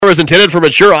is intended for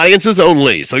mature audiences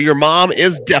only, so your mom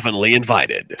is definitely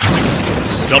invited.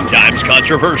 Sometimes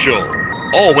controversial,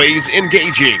 always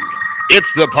engaging.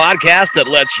 It's the podcast that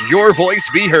lets your voice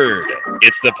be heard.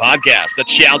 It's the podcast that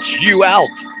shouts you out.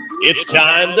 It's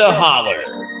time to holler.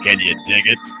 Can you dig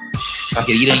it? I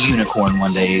could eat a unicorn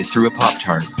one day through a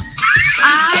Pop-Tart.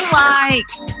 I like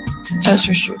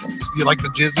toaster strudels. You like the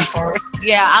jizzy part?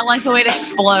 Yeah, I like the way it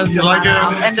explodes You in like my it?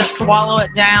 mouth and to swallow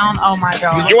it down. Oh my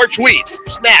god! Your tweets,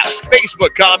 snaps,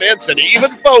 Facebook comments, and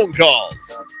even phone calls.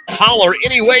 Holler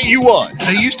any way you want.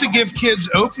 They used to give kids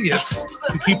opiates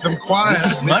to keep them quiet. This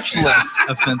is much less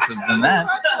offensive than that.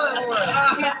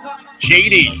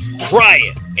 JD,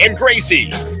 Brian, and Gracie.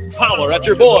 Holler at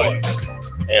your boys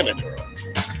and a girl.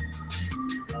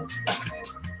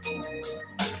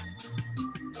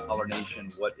 Holler Nation,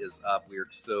 what is up? We are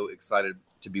so excited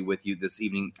to be with you this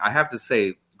evening. I have to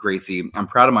say, Gracie, I'm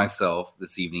proud of myself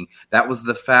this evening. That was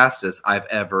the fastest I've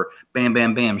ever,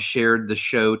 shared the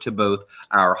show to both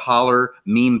our Holler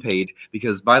meme page.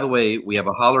 Because, by the way, we have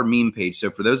a Holler meme page.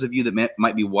 So for those of you that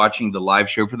might be watching the live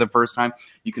show for the first time,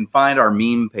 you can find our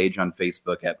meme page on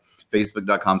Facebook at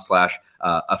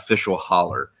facebook.com/official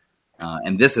holler.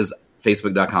 And this is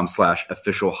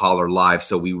facebook.com/official holler live.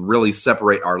 So we really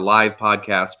separate our live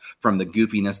podcast from the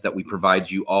goofiness that we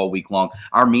provide you all week long.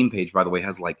 Our meme page, by the way,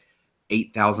 has like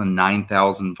 8,000,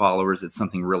 9,000 followers. It's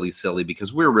something really silly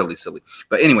because we're really silly.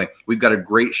 But anyway, we've got a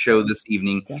great show this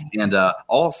evening. And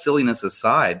all silliness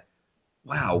aside,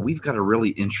 wow, we've got a really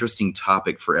interesting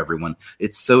topic for everyone.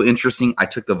 It's so interesting. I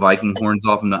took the Viking horns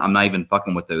off. I'm not even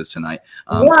fucking with those tonight.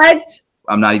 What?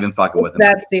 I'm not even fucking with them.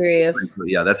 That's serious.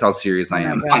 Yeah, that's how serious I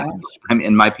am. gosh. I'm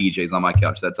in my PJs on my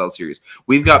couch. That's how serious.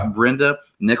 We've got Brenda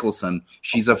Nicholson.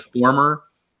 She's a former,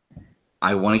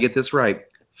 I want to get this right,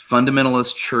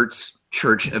 Fundamentalist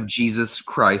Church of Jesus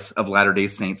Christ of Latter-day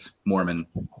Saints Mormon,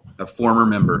 a former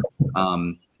member.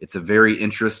 It's a very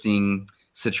interesting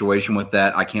situation with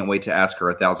that. I can't wait to ask her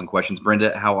 1,000 questions.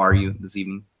 Brenda, how are you this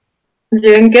evening? I'm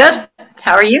doing good.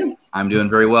 How are you? I'm doing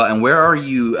very well. And where are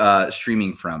you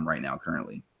streaming from right now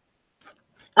currently?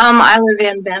 I live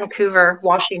in Vancouver,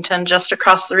 Washington, just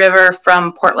across the river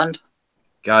from Portland.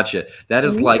 Gotcha. That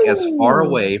is like as far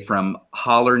away from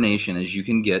Holler Nation as you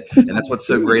can get. And that's what's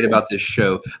so great about this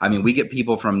show. I mean, we get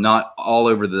people from not all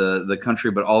over the country,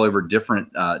 but all over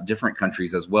different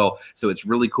countries as well. So it's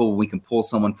really cool when we can pull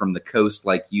someone from the coast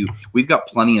like you. We've got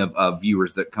plenty of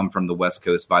viewers that come from the West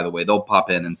Coast, by the way. They'll pop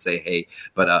in and say, hey,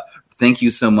 but thank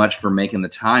you so much for making the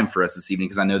time for us this evening,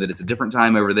 because I know that it's a different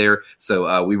time over there.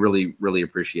 So we really, really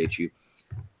appreciate you.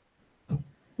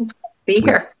 Be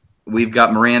here. We've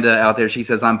got Miranda out there. She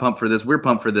says, I'm pumped for this. We're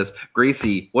pumped for this.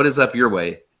 Gracie, what is up your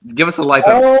way? Give us a life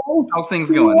update. How's things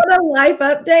going? You want a life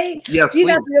update? Yes, you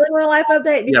please. guys really want a life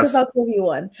update? Because Yes. I'll give you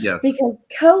one. Yes. Because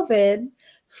COVID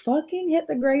fucking hit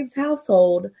the Graves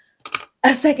household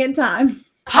a second time.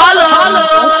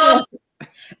 Holla!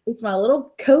 It's my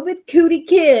little COVID cootie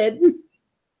kid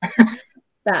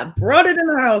that brought it in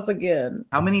the house again.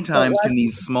 How many times can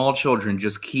these small children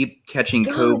just keep catching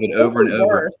God, COVID this over and is over?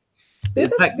 worse. This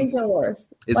Is is that- stinking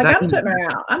worse. is Like, that I'm gonna- putting her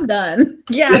out. I'm done.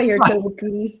 Get out of here, COVID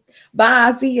cooties.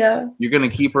 Bye. See ya. You're going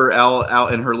to keep her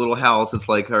out in her little house. It's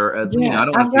like her. I don't I've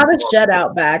want to got a shed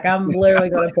out back. I'm literally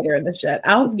going to put her in the shed.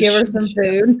 I'll give her some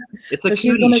food. It's a So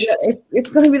she's cutie. gonna get,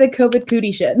 it's going to be the COVID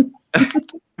cootie shed.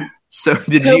 So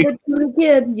did COVID cootie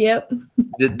kid. Yep.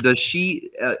 does she,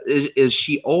 is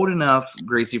she old enough,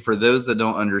 Gracie, for those that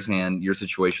don't understand your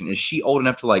situation, is she old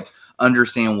enough to like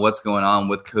understand what's going on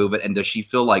with COVID? And does she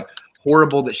feel like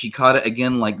horrible that she caught it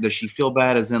again? Like, does she feel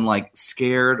bad as in like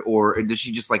scared, or does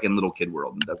she just like in little kid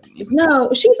world and doesn't even?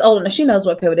 No, she's old enough. She knows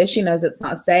what COVID is. She knows it's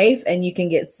not safe and you can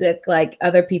get sick. Like,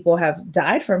 other people have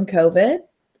died from COVID,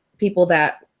 people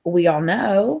that we all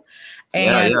know.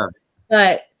 And,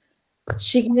 but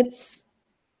she knows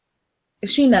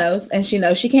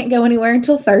she can't go anywhere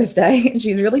until Thursday.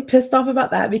 She's really pissed off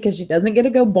about that because she doesn't get to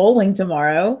go bowling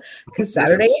tomorrow because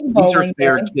Saturday is These are bowling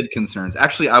fair day. kid concerns.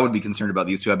 Actually, I would be concerned about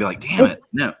these two. I'd be like, damn it,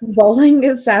 no.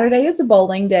 Saturday is a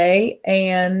bowling day.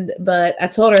 But I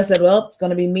told her, I said, well, it's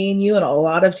going to be me and you and a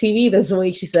lot of TV this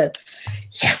week. She said,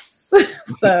 yes.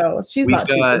 So she's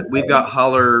we've got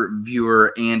Holler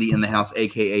viewer Andy in the house,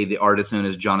 aka the artist known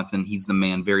as Jonathan. He's the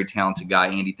man, very talented guy.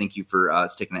 Andy, thank you for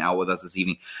sticking it out with us this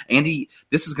evening. Andy,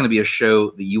 this is going to be a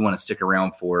show that you want to stick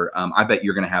around for. I bet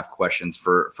you're going to have questions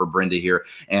for Brenda here.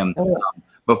 And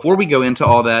Before we go into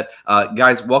all that,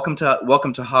 guys, welcome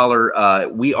to Holler.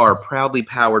 We are proudly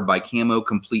powered by Camo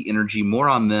Complete Energy. More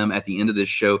on them at the end of this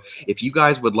show. If you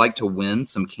guys would like to win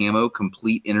some Camo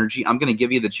Complete Energy, I'm going to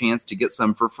give you the chance to get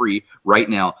some for free right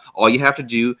now. All you have to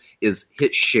do is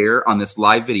hit share on this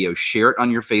live video. Share it on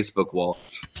your Facebook wall.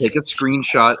 Take a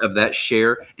screenshot of that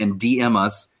share and DM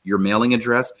us your mailing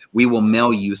address. We will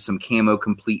mail you some Camo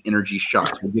Complete Energy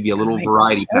shots. We'll give you a little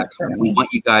variety pack. We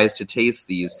want you guys to taste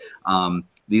these.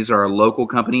 These are a local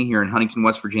company here in Huntington,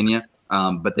 West Virginia,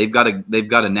 but they've got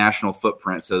a national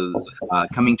footprint. So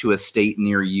coming to a state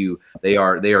near you, they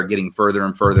are getting further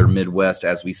and further Midwest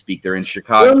as we speak. They're in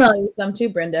Chicago. We'll mail you some too,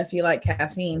 Brenda, if you like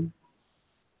caffeine.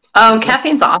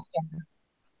 Caffeine's awesome.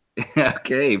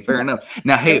 Okay, fair enough.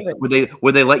 Now, hey,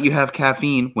 would they let you have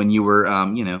caffeine when you were,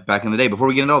 back in the day? Before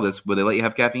we get into all this, would they let you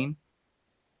have caffeine?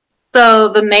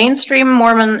 So the mainstream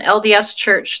Mormon LDS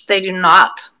Church, they do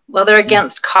not. Well, they're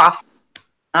against coffee.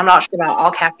 I'm not sure about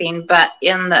all caffeine, but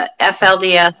in the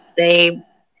FLDS,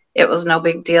 it was no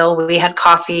big deal. We had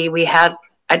coffee. I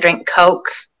drank Coke.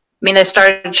 I mean, they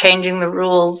started changing the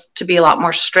rules to be a lot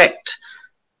more strict,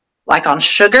 like on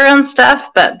sugar and stuff,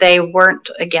 but they weren't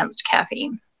against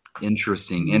caffeine.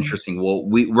 Interesting. Well,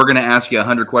 we're going to ask you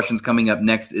 100 questions. Coming up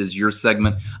next is your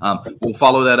segment. We'll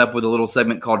follow that up with a little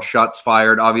segment called Shots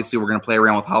Fired. Obviously, we're going to play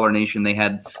around with Holler Nation. They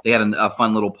had a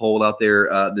fun little poll out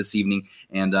there this evening,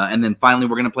 and then finally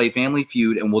we're going to play Family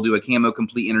Feud, and we'll do a Camo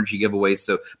Complete Energy giveaway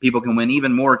so people can win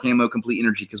even more Camo Complete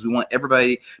Energy, because we want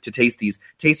everybody to taste these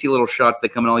tasty little shots. They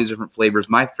come in all these different flavors.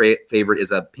 My favorite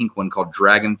is a pink one called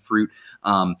Dragon Fruit.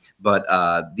 But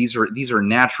these are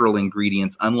natural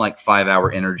ingredients, unlike 5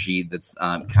 Hour Energy. That's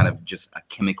kind of just a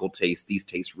chemical taste. These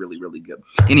taste really, really good.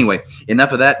 Anyway,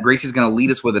 enough of that. Gracie's going to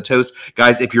lead us with a toast.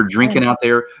 Guys, if you're drinking out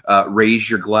there, raise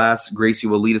your glass. Gracie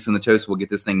will lead us in the toast. We'll get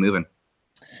this thing moving.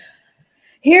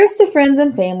 Here's to friends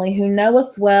and family who know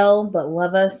us well, but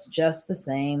love us just the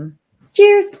same.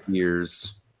 Cheers.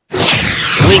 Cheers.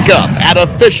 Link up at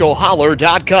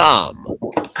officialholler.com.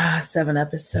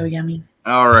 7-Up is so yummy.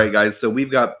 All right, guys. So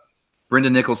we've got Brenda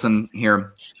Nicholson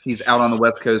here. She's out on the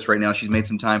West Coast right now. She's made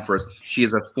some time for us. She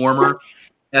is a former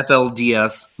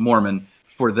FLDS Mormon.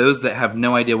 For those that have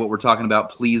no idea what we're talking about,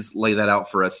 please lay that out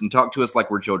for us and talk to us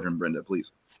like we're children, Brenda,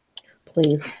 please.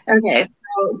 Please. Okay.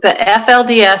 So the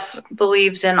FLDS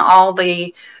believes in all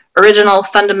the original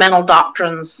fundamental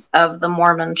doctrines of the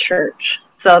Mormon Church.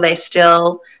 So they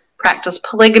still practice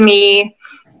polygamy.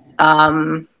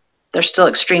 They're still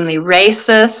extremely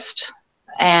racist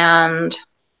and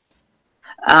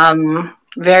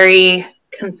very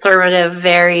conservative,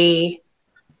 very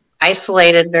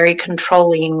isolated, very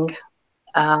controlling.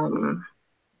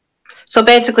 So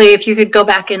basically, if you could go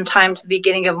back in time to the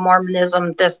beginning of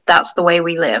Mormonism, that's the way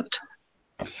we lived.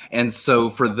 And so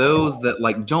for those that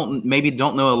don't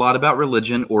know a lot about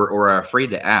religion or are afraid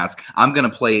to ask, I'm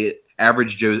going to play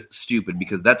Average Joe stupid,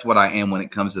 because that's what I am when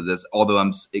it comes to this, although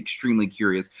I'm extremely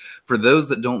curious. For those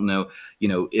that don't know,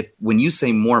 when you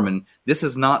say Mormon, this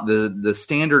is not the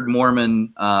standard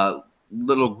Mormon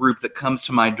little group that comes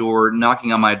to my door,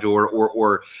 knocking on my door,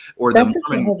 or the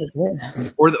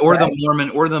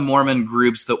Mormon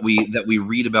groups that we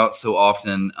read about so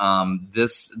often.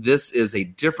 This is a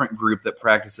different group that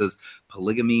practices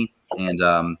polygamy and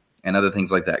other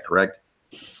things like that, correct?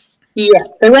 Yes,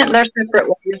 they went their separate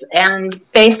ways, and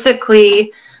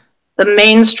basically the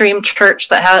mainstream church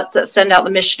that send out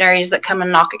the missionaries that come and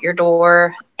knock at your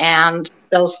door, and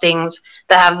those things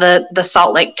that have the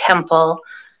Salt Lake Temple,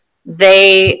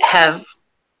 they have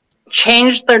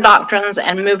changed their doctrines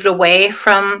and moved away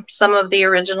from some of the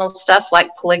original stuff like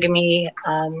polygamy,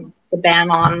 the ban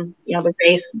on the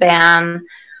race ban,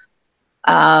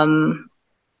 and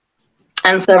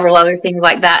several other things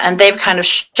like that, and they've kind of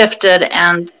shifted,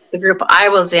 and the group I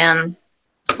was in,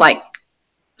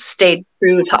 stayed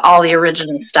true to all the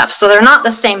original stuff. So they're not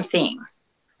the same thing.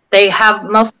 They have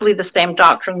mostly the same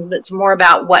doctrines. It's more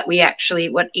about what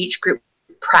each group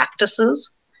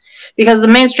practices. Because the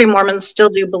mainstream Mormons still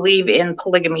do believe in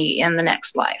polygamy in the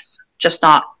next life, just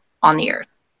not on the earth.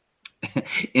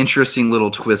 Interesting little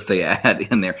twist they add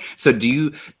in there. So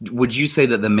would you say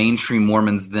that the mainstream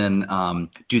Mormons then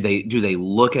do they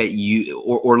look at you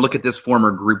or look at this former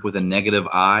group with a negative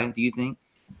eye, do you think?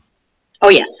 Oh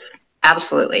yes,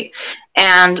 absolutely.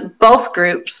 And both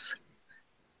groups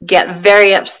get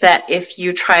very upset if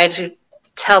you try to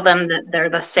tell them that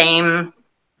they're the same,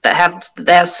 that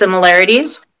they have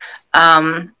similarities.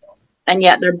 And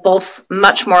yet they're both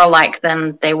much more alike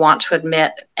than they want to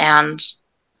admit, and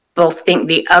both think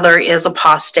the other is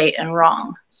apostate and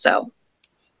wrong. So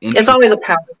it's always a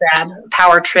power grab,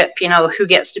 power trip, who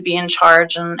gets to be in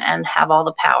charge and have all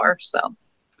the power. So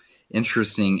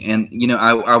Interesting. And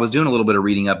I was doing a little bit of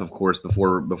reading up, of course,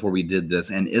 before we did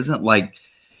this. And isn't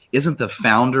the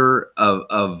founder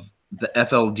of the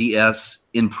FLDS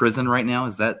in prison right now?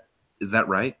 Is that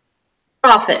right?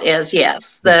 Prophet is,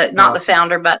 yes. Not the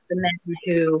founder, but the man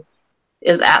who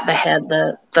is at the head,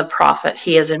 the prophet.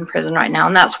 He is in prison right now,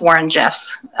 and that's Warren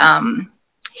Jeffs.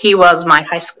 He was my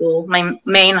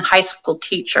main high school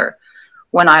teacher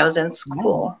when I was in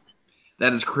school.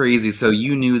 That is crazy. So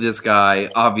you knew this guy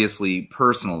obviously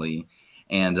personally,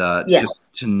 and just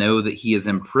to know that he is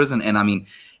in prison. And I mean,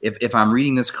 if I'm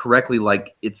reading this correctly,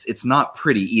 like it's not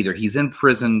pretty either. He's in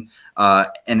prison,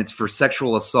 and it's for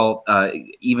sexual assault,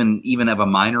 even of a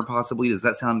minor, possibly. Does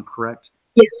that sound correct?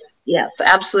 Yes,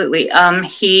 absolutely.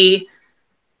 He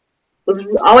was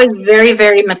always very,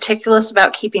 very meticulous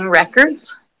about keeping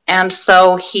records, and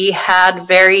so he had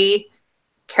very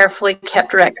carefully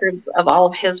kept records of all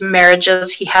of his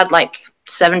marriages. He had like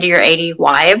 70 or 80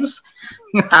 wives.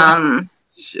 Who has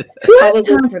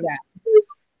time for that?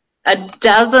 A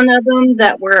dozen of them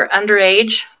that were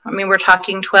underage. I mean, we're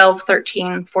talking 12,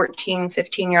 13, 14,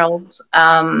 15-year-olds.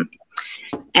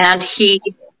 And he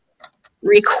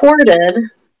recorded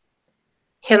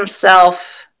himself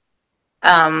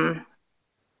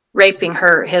raping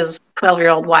his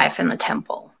 12-year-old wife in the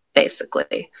temple,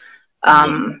 basically.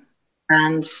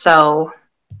 And so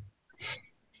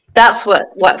that's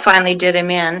what finally did him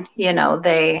in.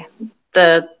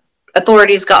 The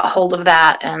authorities got hold of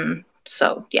that, and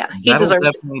so That'll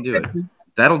definitely do it.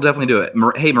 That'll definitely do it.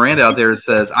 Hey, Miranda out there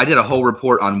says, I did a whole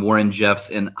report on Warren Jeffs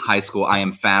in high school. I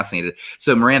am fascinated.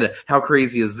 So Miranda, how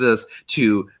crazy is this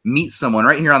to meet someone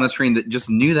right here on the screen that just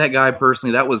knew that guy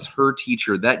personally? That was her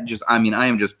teacher. That just, I mean, I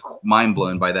am just mind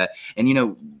blown by that.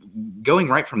 And, going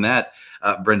right from that,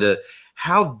 Brenda,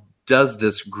 how does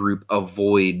this group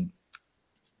avoid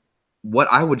what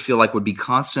I would feel like would be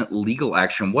constant legal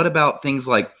action? What about things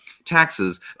like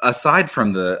taxes, aside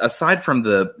from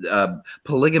the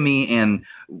polygamy and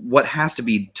what has to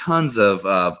be tons of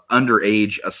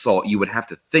underage assault? You would have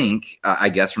to think, I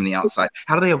guess, from the outside.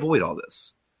 How do they avoid all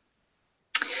this?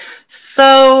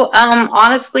 So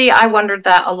honestly, I wondered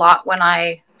that a lot when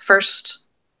I first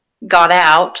got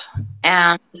out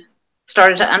and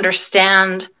started to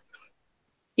understand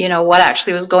what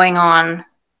actually was going on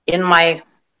in my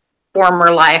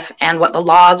former life and what the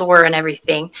laws were and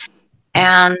everything.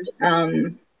 And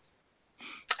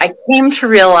I came to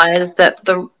realize that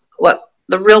what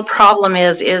the real problem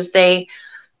is they,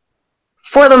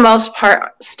 for the most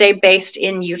part, stay based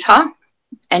in Utah.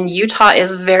 And Utah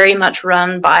is very much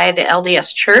run by the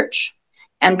LDS Church.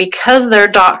 And because their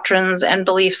doctrines and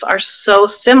beliefs are so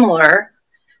similar,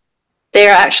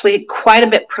 they're actually quite a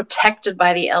bit protected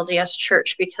by the LDS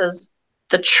Church, because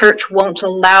the church won't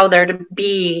allow there to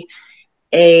be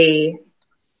a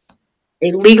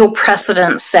legal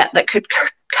precedent set that could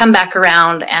come back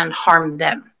around and harm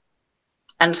them.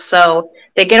 And so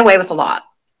they get away with a lot.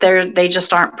 They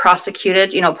just aren't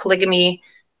prosecuted. Polygamy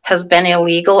has been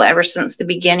illegal ever since the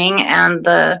beginning, and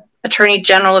the Attorney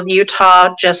General of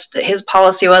Utah, his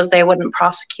policy was they wouldn't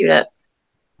prosecute it.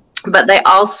 But they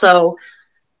also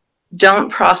don't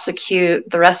prosecute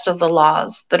the rest of the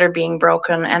laws that are being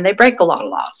broken, and they break a lot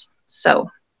of laws. So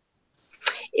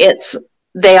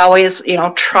they always,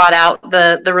 trot out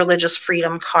the religious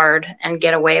freedom card and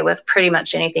get away with pretty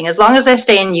much anything as long as they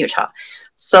stay in Utah.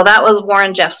 So that was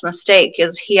Warren Jeffs' mistake,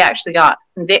 is he actually got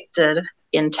convicted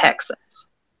in Texas.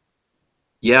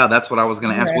 Yeah, that's what I was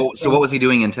going to ask. So what was he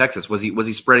doing in Texas? Was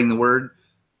he spreading the word?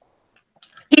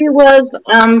 He was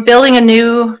building a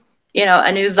new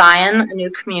Zion, a new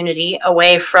community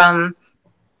away from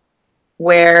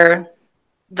where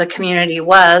the community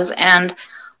was. And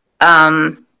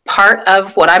part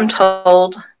of what I'm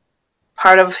told,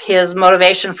 part of his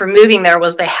motivation for moving there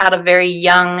was they had a very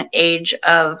young age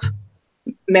of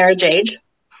marriage age.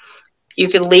 You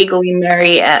could legally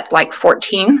marry at like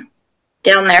 14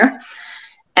 down there.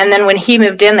 And then when he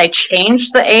moved in, they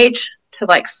changed the age to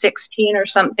like 16 or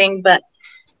something.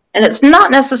 And it's not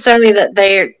necessarily that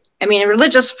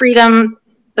religious freedom,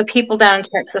 the people down in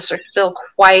Texas are still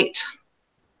quite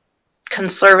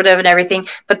conservative and everything,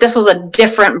 but this was a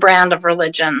different brand of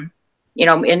religion.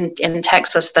 In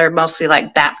Texas, they're mostly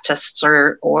like Baptists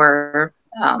or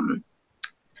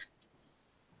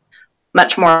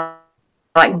much more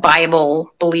like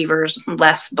Bible believers,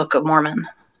 less Book of Mormon.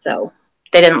 So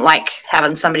they didn't like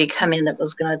having somebody come in that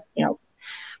was going to,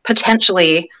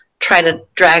 potentially try to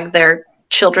drag their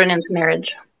children into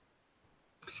marriage.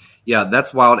 Yeah,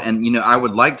 that's wild. And, I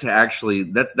would like to actually,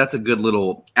 that's a good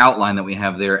little outline that we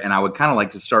have there. And I would kind of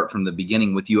like to start from the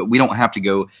beginning with you. We don't have to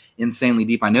go insanely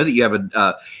deep. I know that you have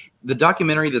the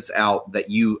documentary that's out that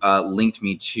you linked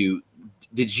me to,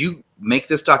 did you make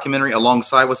this documentary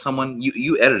alongside with someone?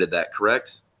 You edited that,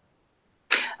 correct?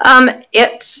 I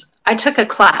took a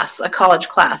college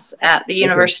class at the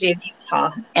University of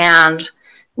Utah, and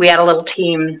we had a little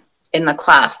team in the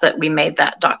class that we made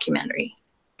that documentary.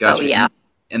 Gotcha. So, yeah.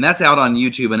 And that's out on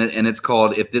YouTube, and it's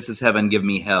called "If This Is Heaven, Give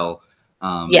Me Hell."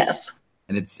 Yes.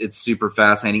 And it's super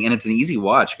fascinating, and it's an easy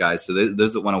watch, guys. So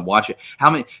those that want to watch it, how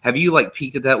many have you like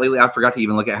peeked at that lately? I forgot to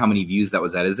even look at how many views that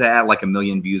was at. Is that at like 1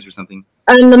 million views or something?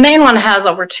 And the main one has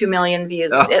over 2 million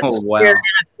views. Oh, it's wow. shared in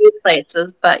a few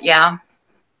places, but yeah.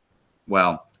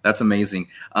 Wow, that's amazing.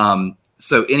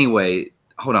 So anyway,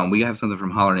 hold on. We have something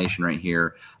from Holler Nation right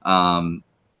here.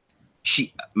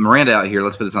 Miranda out here,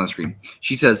 let's put this on the screen.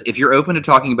 She says, if you're open to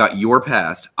talking about your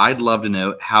past, I'd love to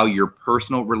know how your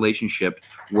personal relationship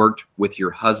worked with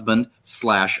your husband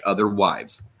 / other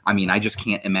wives. I mean, I just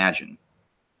can't imagine.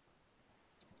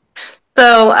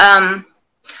 So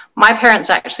my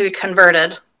parents actually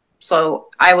converted. So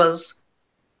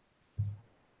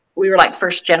we were like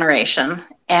first generation.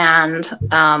 And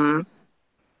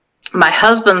my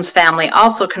husband's family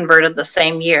also converted the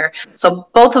same year. So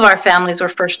both of our families were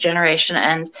first generation,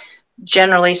 and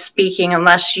generally speaking,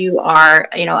 unless you are,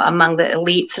 among the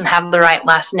elites and have the right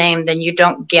last name, then you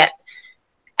don't get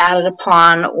added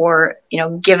upon or,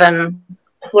 given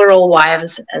plural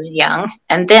wives as young.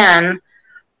 And then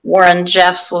Warren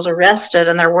Jeffs was arrested,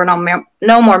 and there were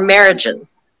no more marriages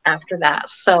after that.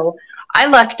 So I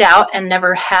lucked out and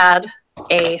never had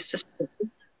a sister.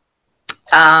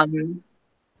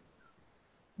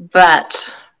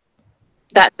 But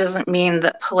that doesn't mean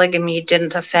that polygamy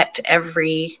didn't affect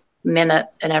every minute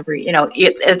and every,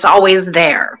 it's always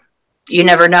there. You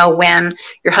never know when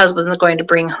your husband's going to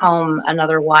bring home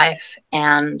another wife.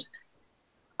 And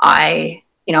my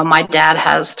dad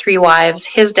has 3 wives.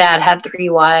 His dad had 3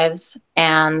 wives.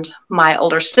 And my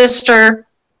older sister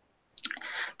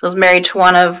was married to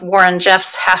one of Warren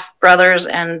Jeff's half brothers,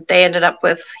 and they ended up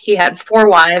he had 4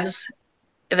 wives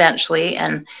eventually.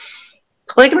 And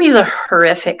polygamy is a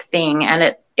horrific thing, and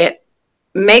it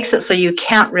makes it so you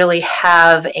can't really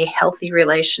have a healthy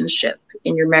relationship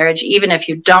in your marriage, even if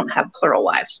you don't have plural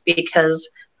wives, because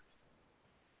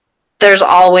there's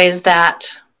always that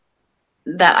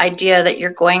idea that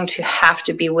you're going to have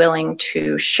to be willing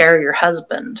to share your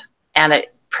husband, and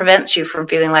it prevents you from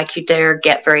feeling like you dare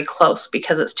get very close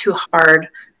because it's too hard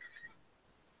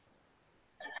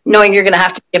knowing you're going to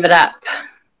have to give it up,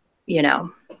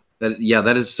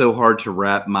 That is so hard to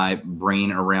wrap my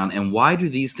brain around. And why do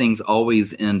these things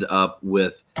always end up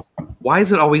with? Why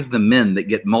is it always the men that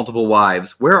get multiple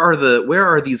wives? Where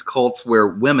are these cults where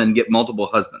women get multiple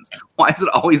husbands? Why is it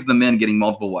always the men getting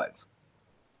multiple wives?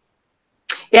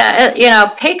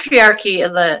 Yeah, patriarchy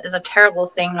is a terrible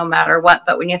thing no matter what.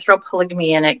 But when you throw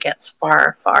polygamy in, it gets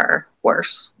far, far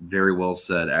worse. Very well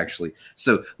said, actually.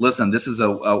 So listen, this is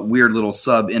a weird little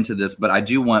sub into this, but I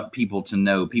do want people to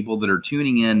know, people that are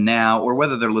tuning in now or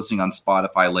whether they're listening on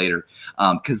Spotify later,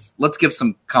 because let's give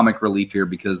some comic relief here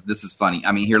because this is funny.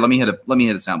 I mean, here, let me hit a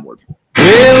soundboard.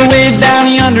 Well, way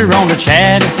down yonder on the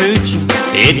Chattahoochee,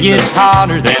 it gets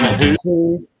hotter than a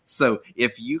hoot. So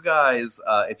if you guys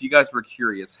were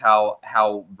curious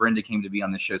how Brenda came to be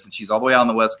on this show, since she's all the way out on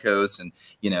the West Coast, and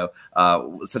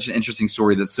such an interesting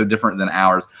story that's so different than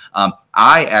ours,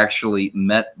 I actually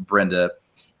met Brenda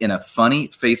in a funny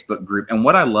Facebook group. And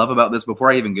what I love about this,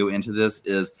 before I even go into this,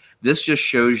 is this just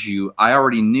shows you, I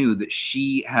already knew that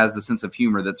she has the sense of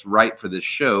humor that's right for this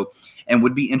show and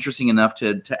would be interesting enough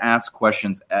to ask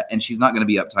questions. And she's not going to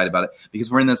be uptight about it because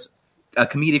we're in this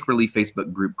comedic relief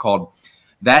Facebook group called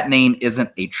That Name Isn't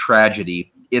a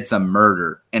Tragedy, It's a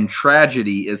Murder. And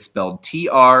tragedy is spelled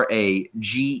TRAGEDEIGH,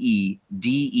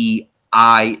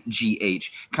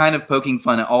 kind of poking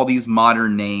fun at all these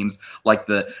modern names, like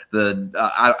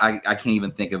I can't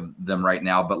even think of them right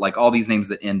now, but like all these names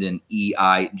that end in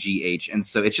EIGH. And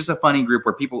so it's just a funny group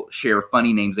where people share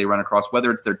funny names they run across,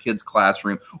 whether it's their kid's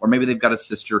classroom or maybe they've got a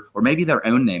sister or maybe their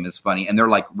own name is funny and they're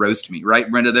like, roast me, right,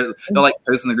 Brenda? They're like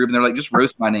posting the group and they're like, just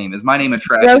roast my name. Is my name a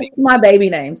tragedy? Roast my baby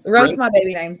names. Roast my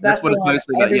baby names. That's what it's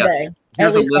mostly about. Every day.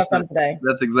 Here's a list of,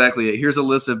 that's exactly it. Here's a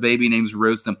list of baby names,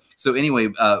 roast them. So anyway,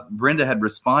 Brenda had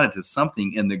responded to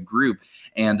something in the group,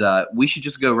 and we should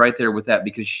just go right there with that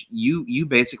because you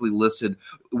basically listed,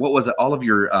 what was it, all of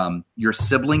your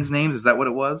siblings' names? Is that what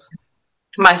it was?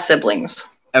 My siblings.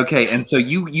 Okay, and so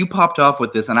you popped off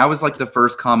with this, and I was like the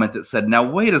first comment that said, "Now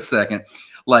wait a second,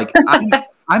 like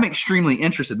I'm extremely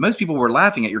interested. Most people were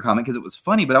laughing at your comment because it was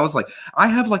funny, but I was like, I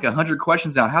have like 100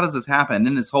 questions now. How does this happen? And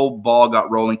then this whole ball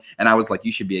got rolling, and I was like,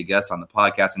 you should be a guest on the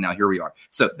podcast. And now here we are.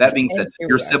 So that being said,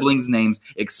 your siblings' names,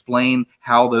 explain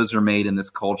how those are made in this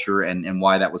culture and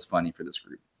why that was funny for this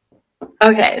group.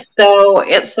 Okay, so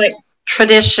it's like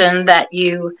tradition that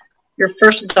your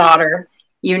first daughter,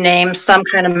 you name some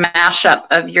kind of mashup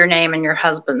of your name and your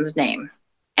husband's name.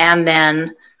 And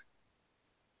then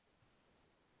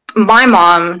my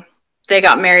mom, they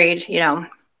got married,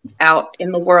 out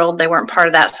in the world. They weren't part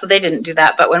of that, so they didn't do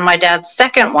that. But when my dad's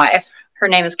second wife, her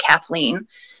name is Kathleen.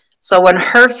 So when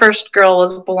her first girl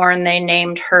was born, they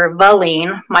named her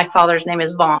Valine. My father's name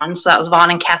is Vaughn, so that was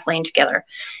Vaughn and Kathleen together.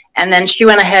 And then she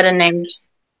went ahead and named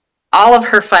all of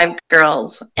her 5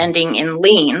 girls ending in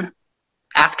Lean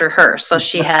after her. So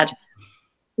she had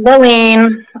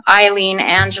Valine, Eileen,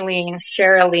 Angeline,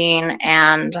 Sherilyn,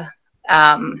 and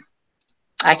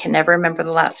I can never remember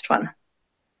the last one.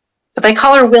 But they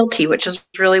call her Wilty, which is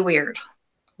really weird.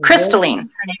 Crystalline.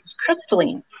 Her name is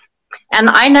Crystalline. And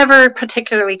I never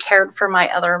particularly cared for my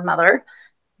other mother,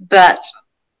 but,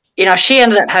 she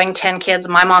ended up having 10 kids.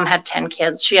 My mom had 10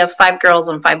 kids. She has 5 girls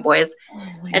and 5 boys.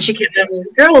 And she kept having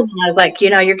girls. And I was like, you're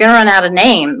going to run out of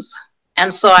names.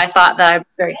 And so I thought that I'd be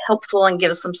very helpful and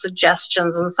give some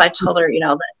suggestions. And so I told her,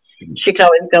 that she could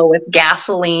always go with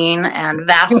gasoline and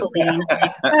Vaseline.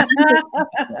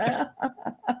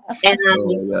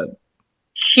 And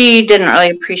she didn't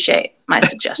really appreciate my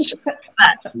suggestion. But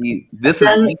this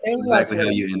is exactly how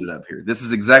you ended up here. This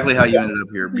is exactly how you ended up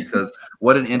here, because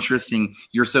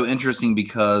you're so interesting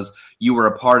because you were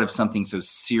a part of something so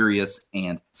serious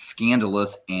and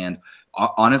scandalous and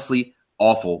honestly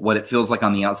awful. What it feels like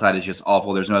on the outside is just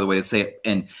awful. There's no other way to say it.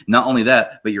 And not only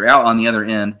that, but you're out on the other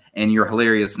end and you're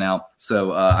hilarious now.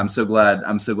 So I'm so glad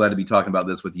to be talking about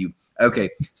this with you.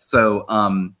 Okay. So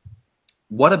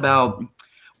what about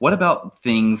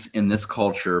things in this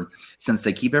culture, since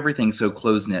they keep everything so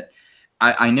close-knit?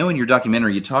 I know in your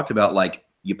documentary you talked about like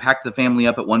you packed the family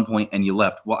up at one point and you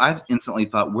left. Well, I've instantly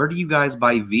thought, where do you guys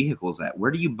buy vehicles at?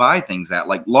 Where do you buy things at?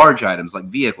 Like large items, like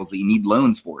vehicles that you need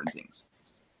loans for and things.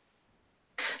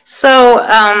 So,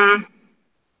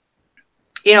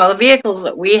 the vehicles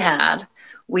that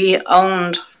we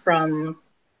owned from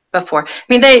before. I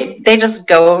mean, they just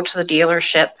go to the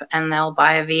dealership and they'll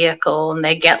buy a vehicle and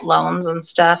they get loans and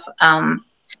stuff.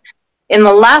 In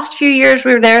the last few years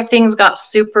we were there, things got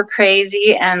super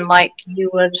crazy, and like you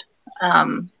would,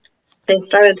 they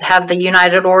started to have the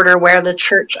United Order where the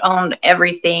church owned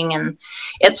everything, and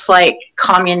it's like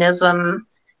communism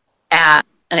at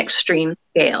an extreme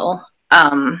scale.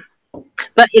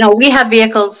 But we had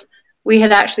vehicles. We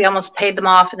had actually almost paid them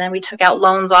off, and then we took out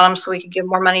loans on them so we could give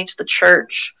more money to the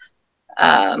church.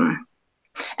 And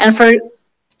for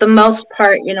the most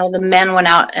part, the men went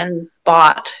out and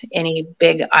bought any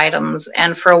big items.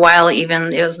 And for a while,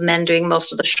 even it was men doing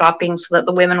most of the shopping so that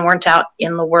the women weren't out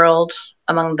in the world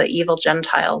among the evil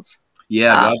Gentiles.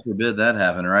 Yeah, God forbid that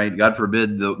happen, right? God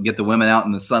forbid get the women out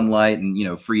in the sunlight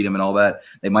and, freedom and all that.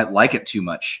 They might like it too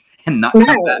much and not come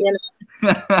back.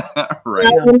 Right.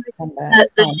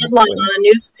 The headline on a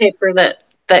newspaper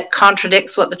that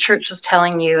contradicts what the church is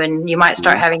telling you, and you might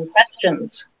start having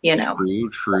questions,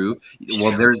 True.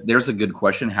 Well, there's a good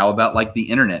question. How about like the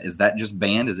internet? Is that just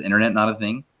banned? Is internet not a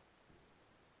thing?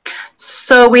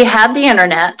 So we had the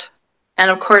internet, and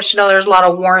of course, there's a lot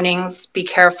of warnings. Be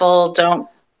careful. Don't,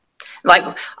 like,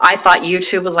 I thought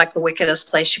YouTube was like the wickedest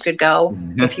place you could go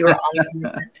if you were on the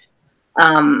internet.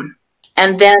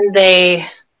 And then they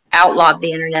outlawed the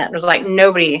internet. It was like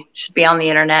nobody should be on the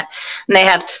internet. And they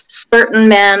had certain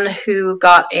men who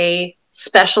got a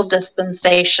special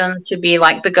dispensation to be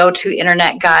like the go-to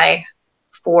internet guy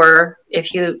for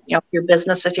if your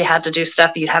business, if you had to do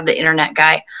stuff, you'd have the internet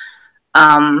guy.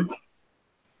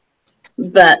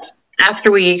 But after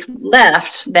we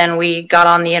left, then we got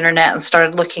on the internet and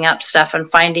started looking up stuff and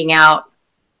finding out,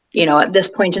 at this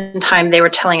point in time, they were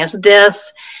telling us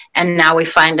this, and now we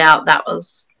find out that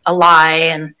was a lie.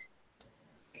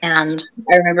 And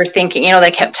I remember thinking,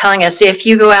 they kept telling us, if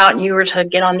you go out and you were to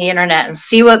get on the internet and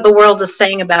see what the world is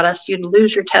saying about us, you'd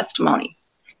lose your testimony.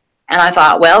 And I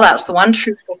thought, well, that's the one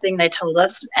truthful thing they told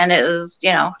us. And it was,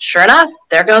 sure enough,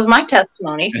 there goes my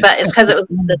testimony. But it's because it was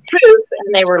the truth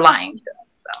and they were lying to us.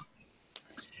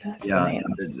 That's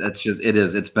bananas. That's just,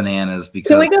 it's bananas. Because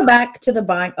can we go back to the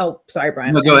buying? Oh, sorry,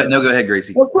 Brian. No, go ahead,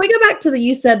 Gracie. Well, can we go back to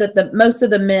you said that most of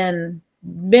the men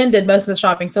did most of the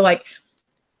shopping. So like,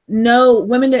 no,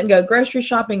 women didn't go grocery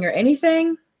shopping or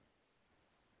anything?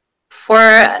 For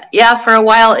a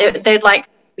while, they'd like,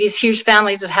 these huge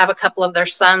families that have a couple of their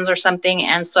sons or something,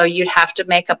 and so you'd have to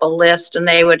make up a list, and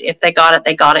they would, if they got it,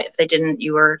 they got it. If they didn't,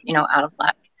 you were, out of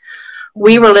luck.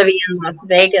 We were living in Las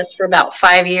Vegas for about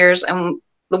 5 years, and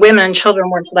the women and children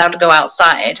weren't allowed to go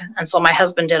outside, and so my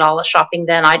husband did all the shopping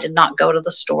then. I did not go to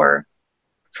the store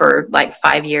for like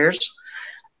 5 years.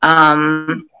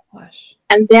 And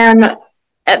then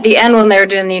at the end, when they were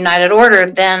doing the United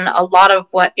Order, then a lot of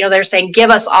what, they're saying, give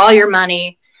us all your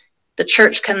money. The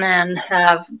church can then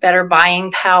have better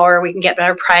buying power. We can get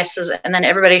better prices. And then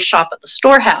everybody shop at the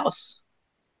storehouse,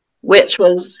 which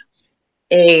was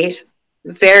a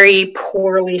very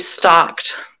poorly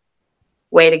stocked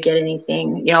way to get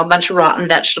anything, a bunch of rotten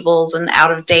vegetables and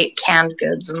out of date canned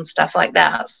goods and stuff like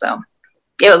that. So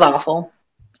it was awful.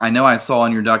 I know I saw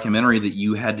in your documentary that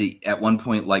you had to, at one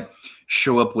point, like,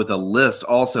 show up with a list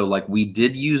also, like, we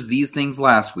did use these things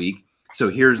last week. So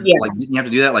here's, like, didn't you have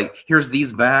to do that? Like, here's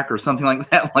these back or something like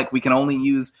that. Like, we can only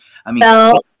use, I mean,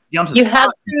 so down to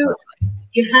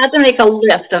you had to make a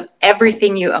list of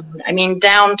everything you owned. I mean,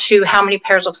 down to how many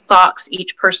pairs of socks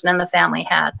each person in the family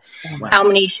had, how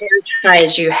many hair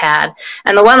ties you had.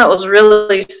 And the one that was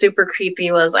really super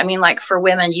creepy was, I mean, like, for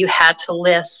women, you had to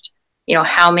list,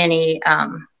 how many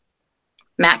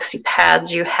maxi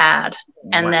pads you had,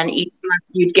 and then each month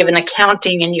you'd give an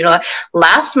accounting, and like,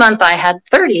 last month I had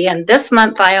 30 and this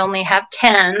month I only have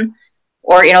 10,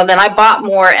 or then I bought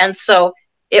more. And so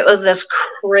it was this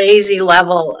crazy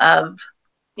level of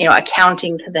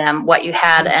accounting to them what you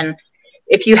had, and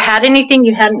if you had anything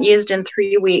you hadn't used in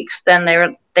 3 weeks, then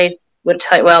they would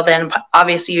tell you, well, then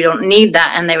obviously you don't need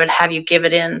that, and they would have you give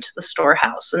it in to the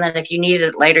storehouse, and then if you needed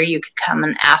it later, you could come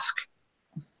and ask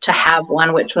to have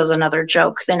one, which was another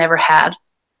joke. They never had,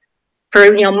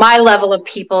 for my level of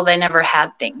people, they never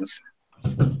had things.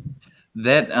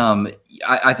 That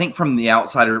I think from the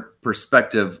outsider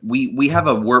perspective, we have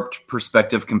a warped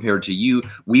perspective compared to you.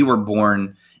 We were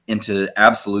born into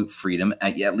absolute freedom.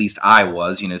 At least I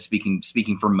was,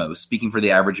 speaking for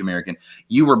the average American.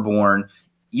 You were born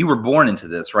into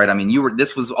this, right? I mean,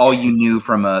 this was all you knew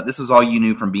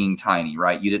from being tiny,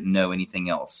 right? You didn't know anything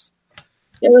else.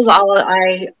 It was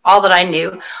all that I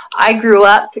knew. I grew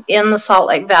up in the Salt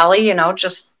Lake Valley,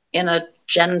 just in a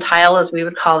Gentile, as we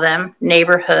would call them,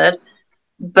 neighborhood.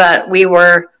 But we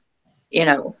were,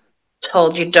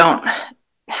 told you don't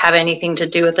have anything to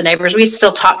do with the neighbors. We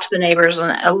still talked to the neighbors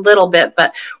a little bit,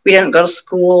 but we didn't go to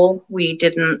school. We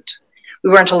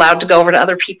weren't allowed to go over to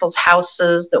other people's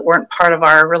houses that weren't part of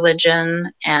our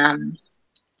religion. And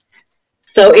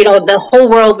so, the whole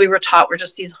world we were taught were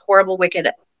just these horrible, wicked,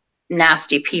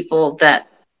 nasty people that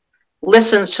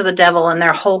listened to the devil, and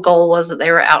their whole goal was that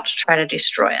they were out to try to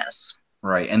destroy us.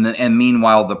 Right. And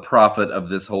meanwhile, the prophet of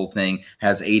this whole thing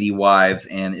has 80 wives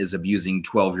and is abusing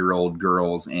 12-year-old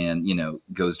girls and,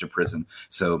 goes to prison.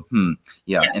 So,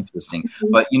 interesting.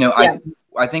 But,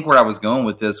 I think where I was going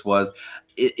with this was,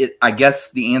 I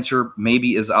guess the answer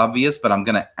maybe is obvious, but I'm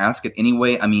going to ask it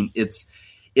anyway. I mean, it's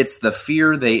the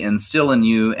fear they instill in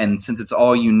you. And since it's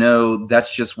all you know,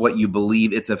 that's just what you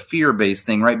believe. It's a fear-based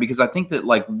thing, right? Because I think that,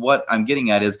 like, what I'm getting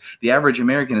at is the average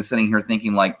American is sitting here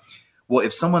thinking, like, well,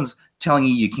 if someone's telling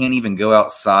you can't even go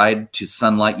outside to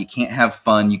sunlight, you can't have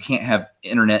fun, you can't have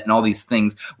internet and all these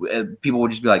things, people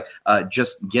would just be like,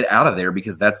 just get out of there,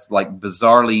 because that's, like,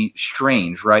 bizarrely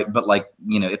strange, right? But, like,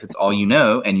 if it's all you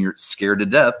know and you're scared to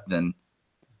death, then...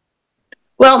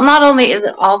 Well, not only is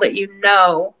it all that you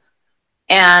know,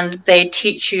 and they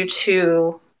teach you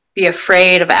to be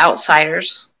afraid of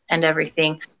outsiders and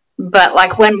everything, but,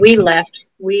 like, when we left,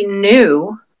 we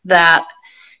knew that,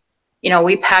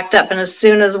 we packed up, and as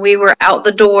soon as we were out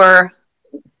the door,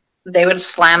 they would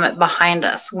slam it behind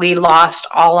us. We lost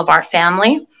all of our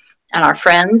family and our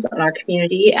friends and our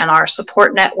community and our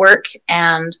support network.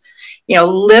 And,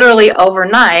 literally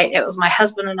overnight, it was my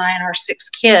husband and I and our 6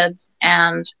 kids.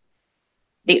 And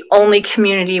the only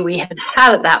community we had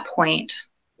at that point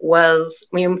was,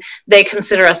 they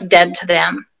consider us dead to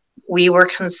them. We were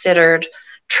considered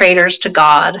traitors to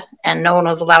God, and no one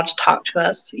was allowed to talk to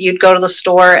us. You'd go to the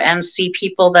store and see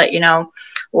people that,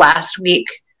 last week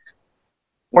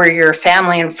were your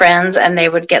family and friends, and they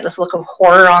would get this look of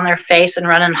horror on their face and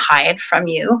run and hide from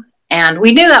you. And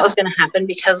we knew that was going to happen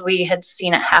because we had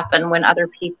seen it happen when other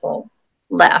people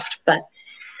left. But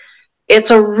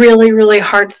it's a really, really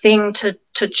hard thing to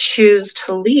choose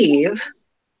to leave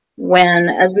when,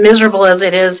 as miserable as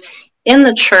it is in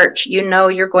the church,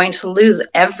 you're going to lose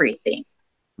everything.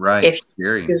 Right. If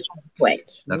scary.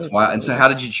 That's why. And so how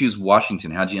did you choose Washington?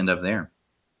 How'd you end up there?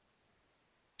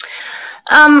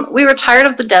 We were tired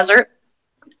of the desert,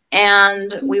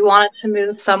 and we wanted to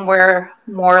move somewhere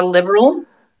more liberal.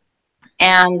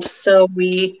 And so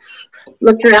we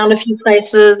looked around a few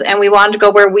places, and we wanted to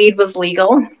go where weed was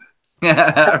legal.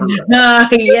 Yes,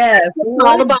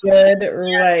 what a good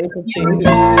way to choose.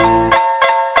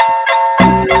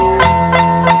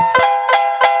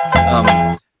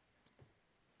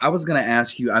 I was going to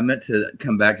ask you, I meant to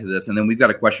come back to this, and then we've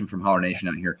got a question from Holler Nation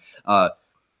out here.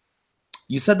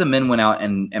 You said the men went out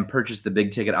and purchased the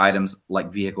big ticket items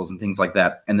like vehicles and things like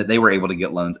that, and that they were able to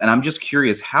get loans. And I'm just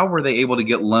curious, how were they able to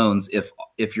get loans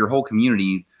if your whole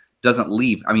community doesn't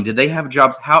leave? I mean, did they have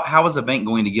jobs? How is a bank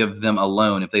going to give them a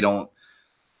loan if they don't?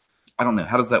 I don't know.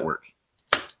 How does that work?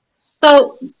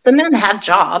 So the men had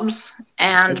jobs,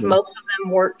 and most of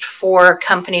them worked for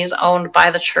companies owned by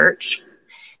the church.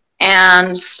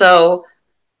 And so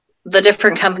the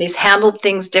different companies handled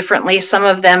things differently. Some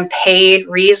of them paid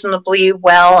reasonably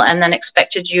well and then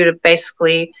expected you to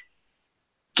basically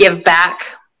give back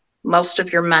most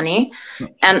of your money.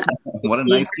 And what a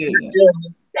nice gig.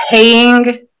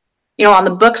 Paying, on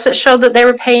the books it showed that they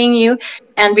were paying you.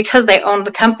 And because they owned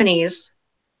the companies,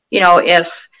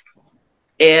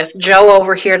 if Joe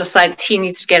over here decides he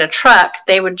needs to get a truck,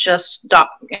 they would just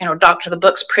doctor the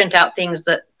books, print out things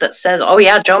that says, oh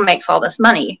yeah, Joe makes all this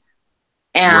money.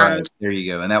 And right, there you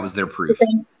go. And that was their proof.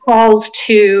 Calls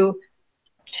to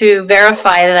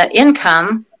verify that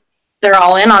income, they're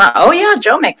all in on it. Oh yeah,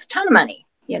 Joe makes a ton of money,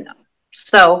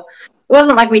 So it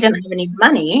wasn't like we didn't have any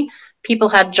money. People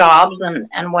had jobs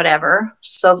and whatever.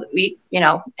 So we,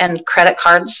 and credit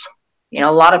cards,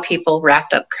 a lot of people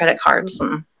racked up credit cards,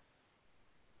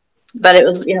 but it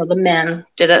was, the men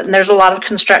did it. And there's a lot of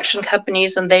construction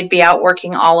companies, and they'd be out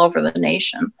working all over the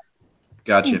nation.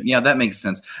 Gotcha. Yeah, that makes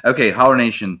sense. Okay, Holler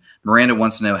Nation, Miranda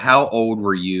wants to know, how old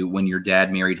were you when your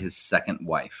dad married his second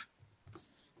wife?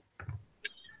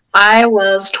 I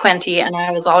was 20, and I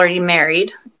was already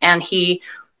married. And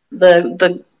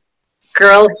the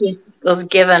girl he was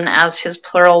given as his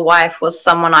plural wife was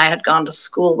someone I had gone to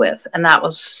school with, and that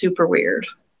was super weird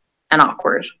and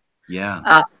awkward.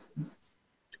 Yeah.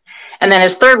 And then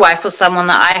his third wife was someone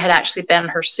that I had actually been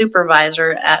her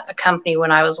supervisor at a company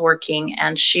when I was working,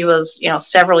 and she was,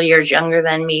 several years younger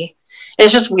than me.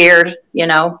 It's just weird,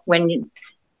 when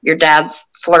your dad's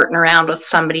flirting around with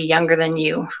somebody younger than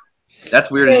you.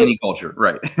 That's weird in any culture,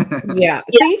 right? Yeah.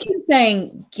 So you keep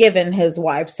saying given his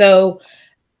wife. So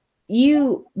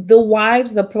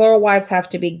the plural wives have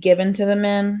to be given to the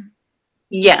men?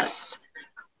 Yes.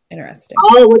 Interesting.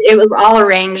 It was all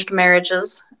arranged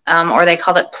marriages. Or they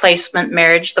called it placement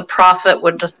marriage. The prophet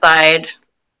would decide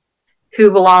who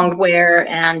belonged where,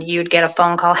 and you'd get a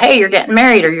phone call, hey, you're getting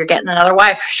married, or you're getting another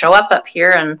wife. Show up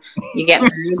here, and you get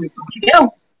married. And you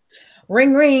go.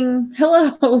 Ring, ring.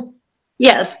 Hello.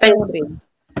 Yes, basically.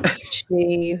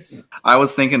 Jeez. I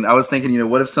was thinking,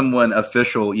 what if someone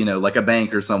official, like a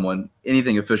bank or someone,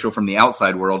 anything official from the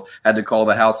outside world had to call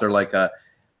the house. They're like,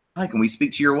 hi, can we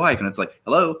speak to your wife? And it's like,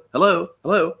 hello, hello,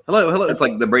 hello, hello, hello. It's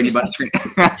like the Brady Bunch screen.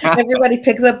 Everybody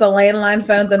picks up the landline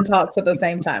phones and talks at the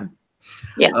same time.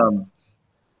 Yeah.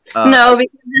 No,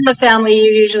 because in the family,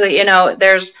 you usually,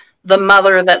 there's the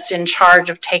mother that's in charge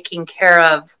of taking care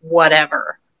of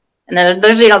whatever. And then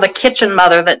there's, the kitchen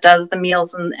mother that does the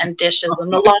meals and dishes, and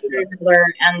the laundry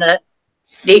mother, and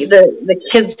the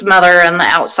kid's mother and the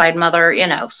outside mother,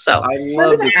 So I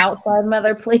love the outside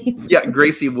mother, please. Yeah,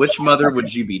 Gracie, which mother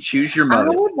would you be? Choose your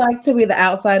mother. I would like to be the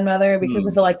outside mother because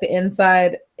I feel like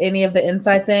any of the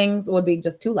inside things would be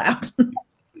just too loud.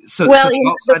 So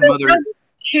outside mother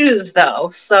choose though.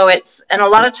 So and a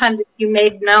lot of times if you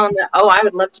made known that, I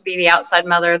would love to be the outside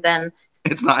mother, then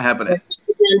it's not happening.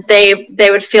 They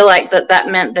would feel like that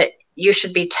meant that you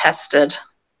should be tested,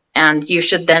 and you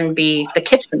should then be the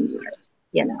kitchen mother.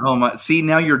 Oh my! See,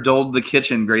 now you're dulled the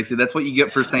kitchen, Gracie. That's what you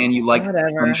get for saying you like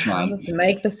sunshine. I'll just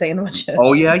make the sandwiches.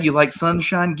 Oh yeah, you like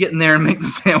sunshine? Get in there and make the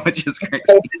sandwiches,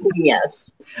 Gracie. Yes.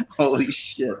 Holy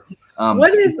shit!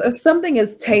 What is something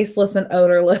is tasteless and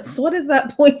odorless? What is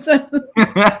that poison?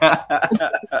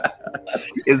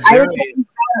 Is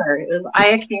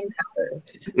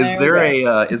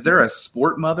there a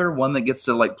sport mother, one that gets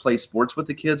to like play sports with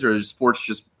the kids, or is sports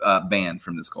just banned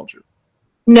from this culture?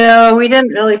 No, we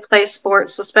didn't really play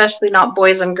sports, especially not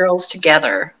boys and girls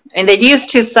together. And they used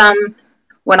to some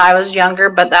when I was younger,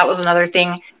 but that was another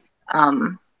thing.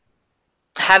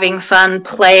 Having fun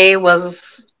play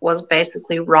was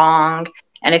basically wrong.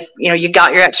 And if you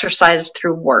got your exercise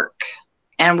through work,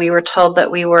 and we were told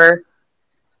that we were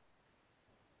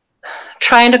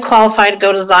trying to qualify to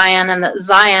go to Zion, and that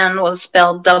Zion was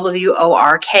spelled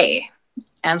WORK.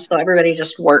 And so everybody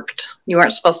just worked. You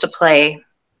weren't supposed to play.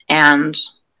 And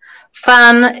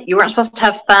fun, you weren't supposed to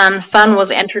have fun. Fun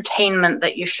was entertainment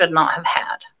that you should not have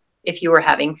had. if you were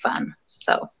having fun.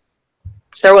 So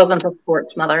there wasn't a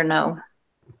sports mother, no.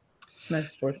 No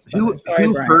sports. Who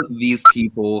hurt these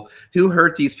people? Who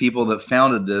hurt these people that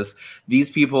founded this? These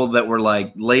people that were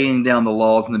like laying down the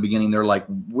laws in the beginning. They're like,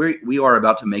 we are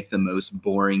about to make the most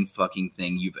boring fucking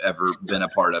thing you've ever been a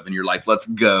part of in your life. Let's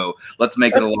go. Let's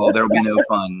make it a law. There will be no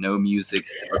fun, no music.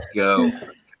 Let's go.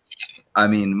 I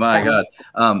mean, my God.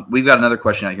 We've got another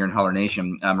question out here in Holler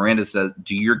Nation. Miranda says,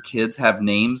 do your kids have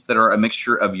names that are a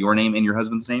mixture of your name and your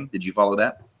husband's name? Did you follow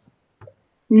that?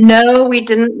 No, we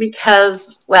didn't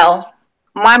because, well,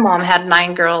 my mom had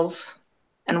 9 girls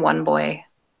and 1 boy,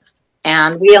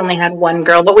 and we only had 1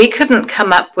 girl, but we couldn't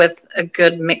come up with a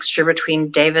good mixture between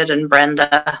David and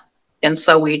Brenda. And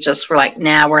so we just were like,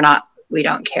 nah, we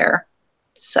don't care.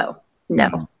 So,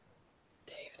 no.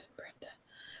 David and Brenda.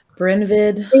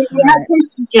 Brynvid. We had some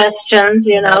suggestions,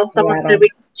 someone said we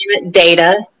could name it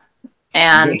Data,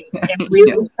 and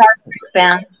we were Star Trek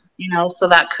fans, so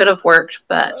that could have worked,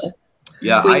 but...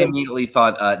 Yeah, I immediately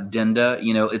thought Dinda.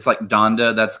 It's like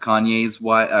Donda. That's Kanye's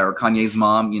wife or Kanye's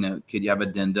mom. Could you have a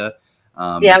Dinda?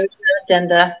 Yeah, we could have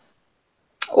Dinda.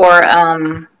 Or I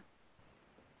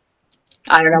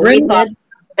don't know. We thought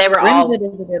they were all, is a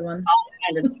good one. all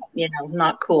kind of,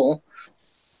 not cool.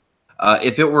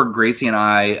 If it were Gracie and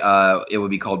I, it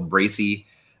would be called Bracy.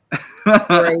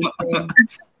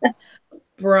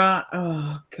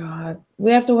 Oh God,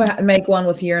 we have to make one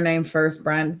with your name first,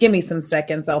 Brian. Give me some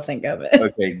seconds, I'll think of it.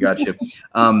 Okay, gotcha.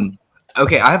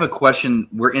 Okay, I have a question.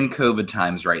 We're in COVID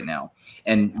times right now,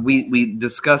 and we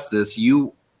discussed this.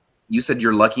 You said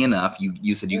you're lucky enough.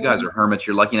 You said you guys are hermits.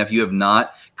 You're lucky enough. You have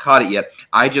not caught it yet.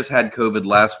 I just had COVID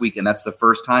last week, and that's the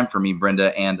first time for me,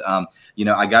 Brenda. And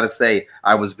I got to say,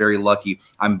 I was very lucky.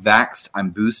 I'm vaxxed. I'm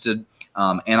boosted.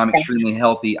 And I'm extremely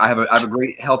healthy. I have a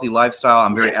great healthy lifestyle.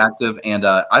 I'm very active, and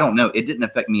I don't know. It didn't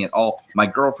affect me at all. My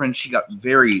girlfriend, she got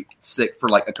very sick for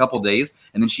like a couple days,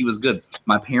 and then she was good.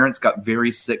 My parents got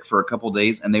very sick for a couple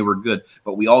days, and they were good.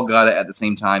 But we all got it at the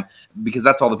same time because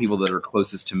that's all the people that are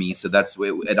closest to me. So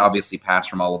it obviously passed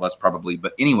from all of us probably.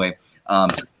 But anyway,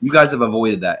 you guys have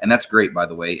avoided that, and that's great, by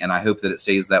the way. And I hope that it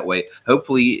stays that way.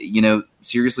 Hopefully,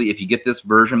 seriously, if you get this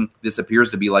version, this appears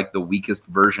to be like the weakest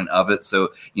version of it. So,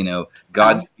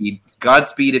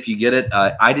 Godspeed if you get it.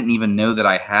 I didn't even know that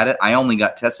I had it. I only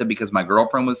got tested because my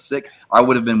girlfriend was sick. I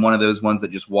would have been one of those ones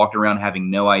that just walked around having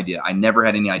no idea. I never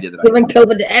had any idea that giving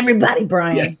COVID to everybody,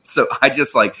 Brian. Yeah, so I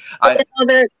just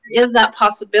there is that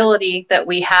possibility that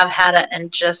we have had it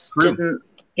and just didn't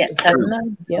get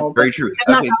tested. Yeah. Very true.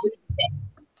 Okay,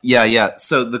 yeah.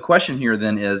 So the question here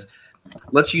then is,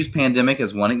 let's use pandemic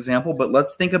as one example, but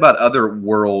let's think about other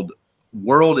world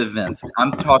events.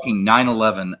 I'm talking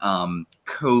 9/11,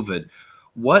 COVID.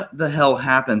 What the hell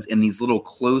happens in these little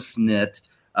close-knit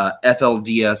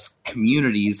FLDS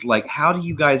communities? Like, how do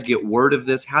you guys get word of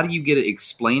this? How do you get it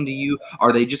explained to you?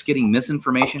 Are they just getting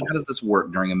misinformation? How does this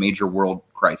work during a major world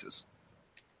crisis?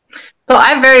 So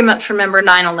I very much remember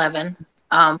 9/11.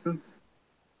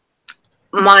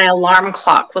 My alarm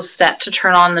clock was set to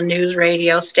turn on the news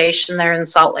radio station there in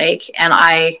Salt Lake, and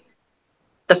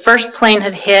the first plane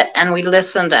had hit, and we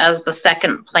listened as the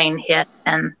second plane hit.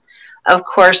 And of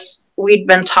course, we'd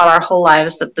been taught our whole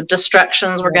lives that the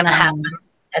destructions were going to happen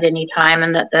at any time,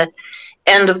 and that the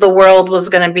end of the world was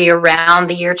going to be around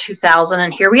the year 2000.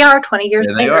 And here we are 20 years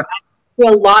later. A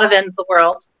lot of ends of the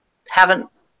world haven't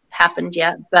happened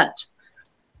yet. But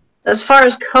as far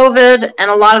as COVID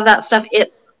and a lot of that stuff,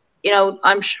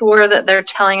 I'm sure that they're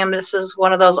telling them this is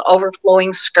one of those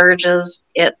overflowing scourges.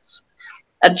 It's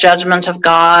a judgment of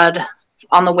God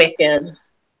on the wicked.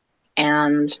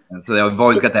 And so they've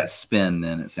always got that spin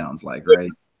then, it sounds like, right?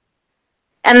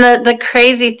 And the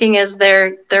crazy thing is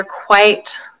they're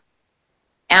quite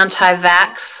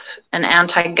anti-vax and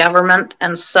anti-government.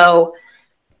 And so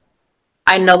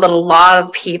I know that a lot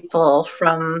of people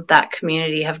from that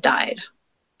community have died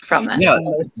from it. Yeah,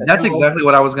 that's exactly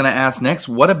what I was going to ask next.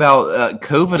 What about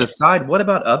COVID aside? What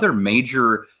about other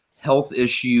major health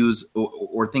issues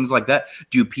or things like that?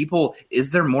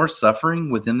 Is there more suffering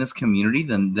within this community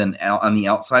than out on the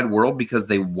outside world because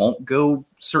they won't go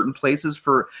certain places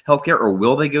for healthcare, or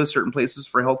will they go certain places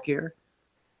for healthcare?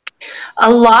 A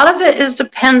lot of it is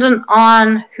dependent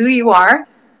on who you are.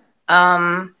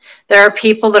 There are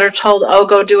people that are told,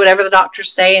 go do whatever the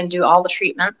doctors say and do all the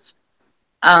treatments.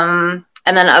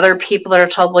 And then other people that are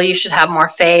told, well, you should have more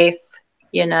faith.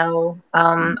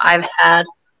 I've had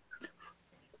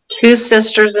 2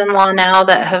 sisters-in-law now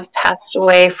that have passed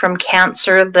away from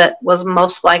cancer that was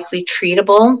most likely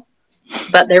treatable,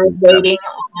 but they were waiting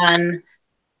on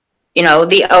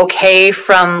the okay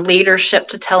from leadership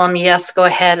to tell them, yes, go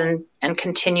ahead and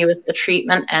continue with the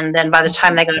treatment. And then by the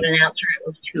time they got an answer, it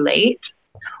was too late.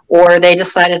 Or they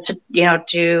decided to,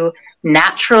 do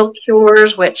natural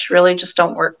cures, which really just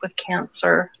don't work with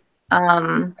cancer.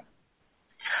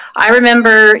 I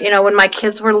remember, when my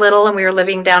kids were little and we were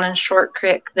living down in Short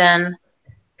Creek, then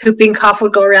whooping cough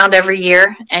would go around every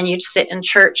year, and you'd sit in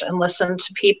church and listen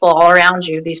to people all around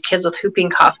you, these kids with whooping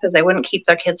cough, because they wouldn't keep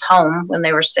their kids home when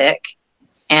they were sick.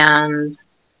 And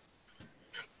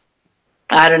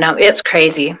I don't know, it's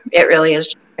crazy. It really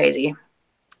is crazy.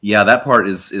 Yeah, that part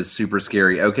is super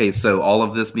scary. Okay, so all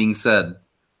of this being said,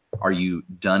 are you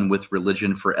done with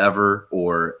religion forever,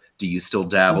 or do you still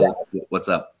dabble? Yeah. What's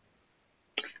up?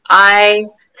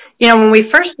 When we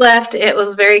first left, it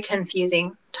was a very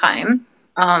confusing time.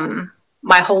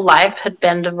 My whole life had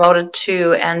been devoted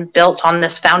to and built on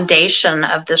this foundation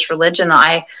of this religion.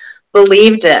 I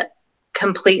believed it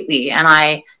completely, and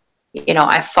I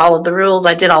followed the rules.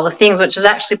 I did all the things, which is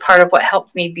actually part of what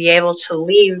helped me be able to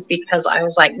leave, because I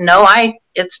was like, no, I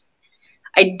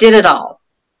did it all,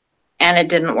 and it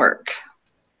didn't work.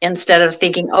 Instead of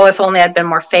thinking, oh, if only I'd been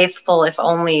more faithful, if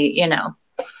only,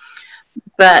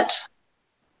 But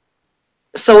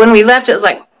so when we left, it was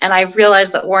like, and I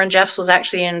realized that Warren Jeffs was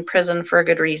actually in prison for a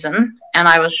good reason. And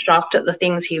I was shocked at the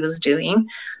things he was doing.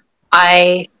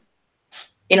 The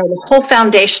whole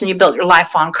foundation you built your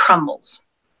life on crumbles.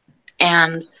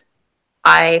 And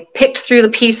I picked through the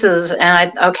pieces,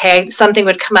 and something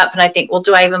would come up, and I think, well,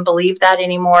 do I even believe that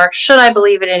anymore? Should I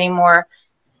believe it anymore?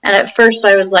 And at first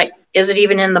I was like, is it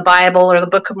even in the Bible or the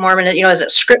Book of Mormon? Is it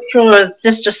scriptural, or is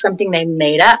this just something they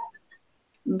made up?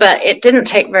 But it didn't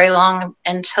take very long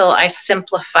until I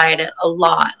simplified it a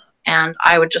lot. And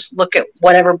I would just look at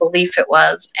whatever belief it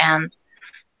was. And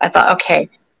I thought, okay,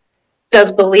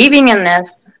 does believing in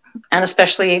this, and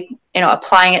especially,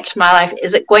 applying it to my life,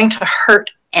 is it going to hurt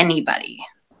anybody?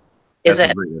 Is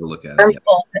it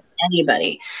harmful to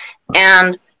anybody?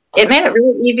 And it made it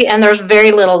really easy. And there's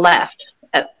very little left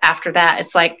after that.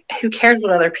 It's like, who cares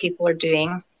what other people are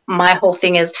doing? My whole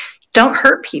thing is, don't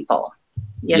hurt people,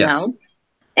 you know?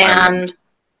 And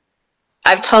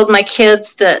I've told my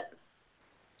kids that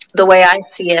the way I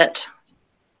see it,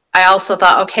 I also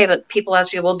thought, okay, but people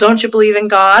ask me, well, don't you believe in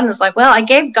God? And it's like, well, I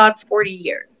gave God 40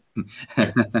 years.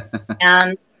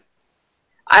 And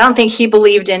I don't think he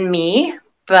believed in me,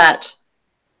 but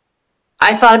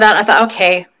I thought about it. I thought,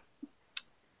 okay,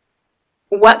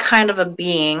 what kind of a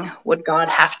being would God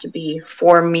have to be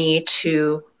for it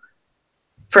to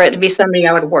be somebody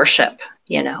I would worship,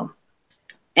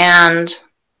 And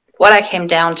what I came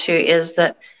down to is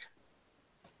that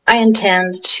I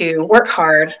intend to work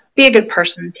hard, be a good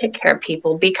person, take care of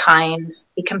people, be kind,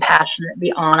 be compassionate,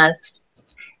 be honest.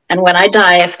 And when I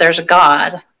die, if there's a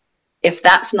God, if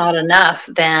that's not enough,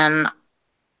 then,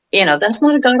 that's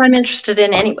not a God I'm interested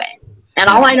in anyway. And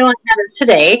all I know I have is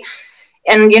today.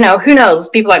 And, who knows?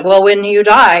 People are like, well, when you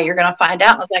die, you're going to find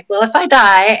out. And I was like, well, if I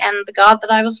die and the God that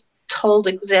I was told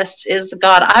exists is the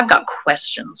God, I've got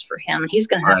questions for him. He's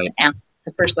going to have to answer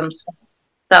for himself.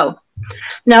 So,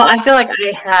 no, I feel like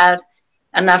I had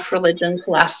enough religion to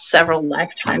last several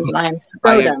lifetimes, and I'm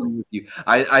so done with you.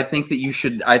 I think that you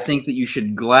should. I think that you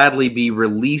should gladly be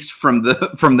released from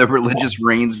the religious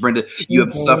reins, Brenda. You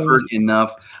have suffered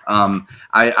enough.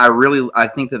 I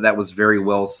think that was very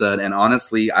well said, and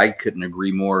honestly, I couldn't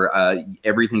agree more.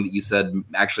 Everything that you said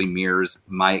actually mirrors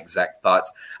my exact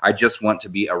thoughts. I just want to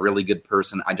be a really good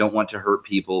person. I don't want to hurt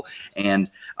people,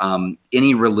 and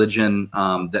any religion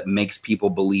that makes people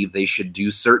believe they should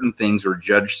do certain things or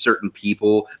judge certain people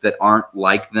that aren't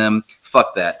like them,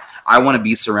 fuck that. I want to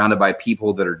be surrounded by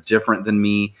people that are different than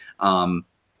me.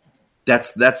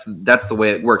 That's the way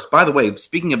it works. By the way,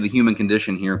 speaking of the human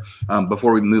condition here,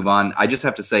 before we move on, I just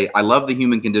have to say I love the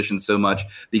human condition so much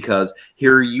because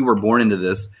here you were born into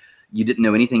this. You didn't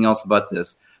know anything else but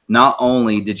this. Not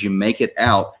only did you make it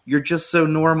out, you're just so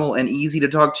normal and easy to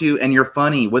talk to, and you're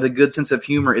funny with a good sense of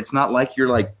humor. It's not like you're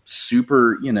like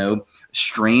super,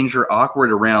 strange or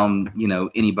awkward around,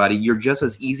 anybody. You're just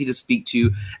as easy to speak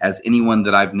to as anyone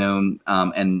that I've known.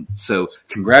 And so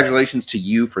congratulations to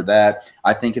you for that.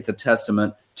 I think it's a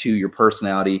testament to your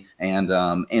personality and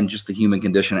just the human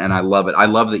condition. And I love it. I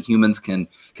love that humans can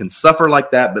suffer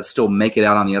like that, but still make it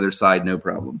out on the other side. No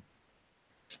problem.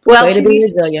 Well, to be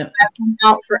resilient. I've been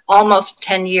out for almost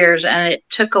 10 years, and it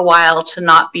took a while to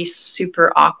not be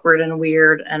super awkward and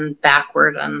weird and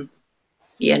backward, and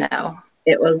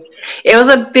it was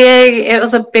a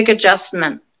big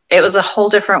adjustment. It was a whole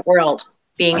different world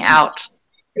being out.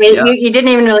 I mean, you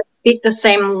didn't even really speak the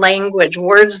same language.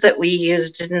 Words that we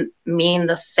used didn't mean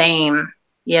the same,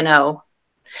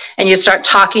 And you start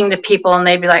talking to people and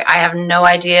they'd be like, I have no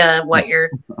idea what you're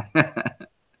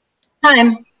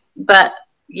time. But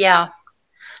yeah,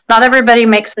 not everybody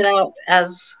makes it out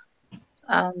as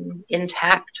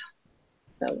intact.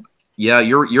 So. Yeah,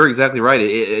 you're exactly right.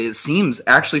 It seems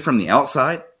actually from the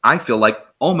outside, I feel like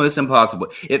almost impossible.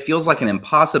 It feels like an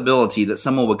impossibility that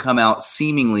someone would come out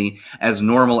seemingly as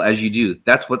normal as you do.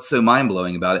 That's what's so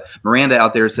mind-blowing about it. Miranda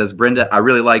out there says, Brenda, I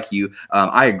really like you.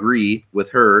 I agree with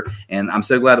her, and I'm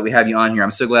so glad that we have you on here. I'm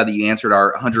so glad that you answered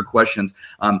our 100 questions.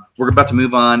 We're about to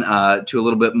move on to a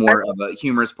little bit more of a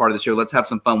humorous part of the show. Let's have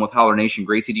some fun with Holler Nation.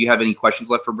 Gracie, do you have any questions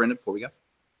left for Brenda before we go?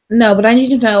 No, but I need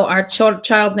to know our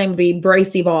child's name would be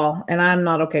Bracy Ball, and I'm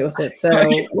not okay with it. So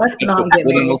let's not get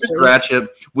me. We'll scratch it.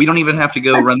 We don't even have to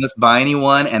go run this by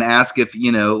anyone and ask if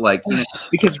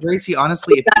because Gracie,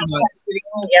 honestly, if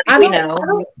we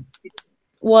know.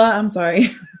 What? I'm sorry.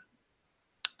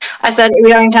 I said we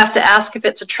don't even have to ask if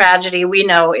it's a tragedy. We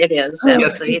know it is.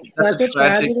 Yes, that's a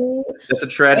tragedy. That's a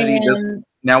tragedy.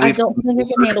 Now I don't think I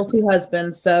can handle 2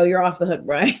 husbands, so you're off the hook,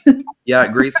 Brian. Yeah,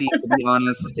 Gracie. To be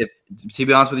honest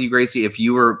with you, Gracie, if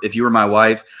you were my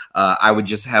wife, I would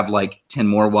just have like 10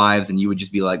 more wives, and you would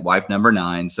just be like wife number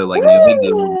 9. So like, no big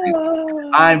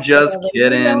deal. I'm just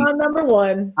kidding. I'm number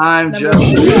 1.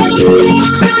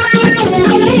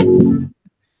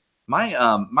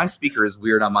 My speaker is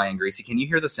weird on my end, Gracie. Can you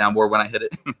hear the soundboard when I hit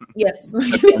it? Yes.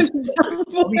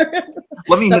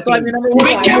 Let me hit it.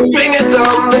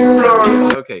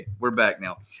 Okay, we're back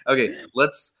now. Okay,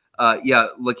 let's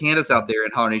LaCandace out there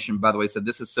in Holler Nation, by the way, said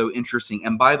this is so interesting.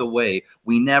 And by the way,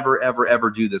 we never, ever,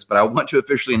 ever do this, but I want to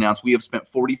officially announce we have spent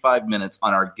 45 minutes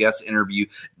on our guest interview.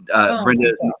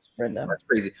 Brenda, that's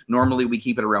crazy. Normally we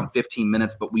keep it around 15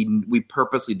 minutes, but we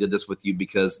purposely did this with you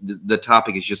because the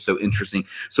topic is just so interesting.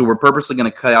 So we're purposely going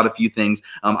to cut out a few things.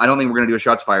 I don't think we're going to do a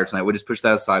shots fired tonight. We'll just push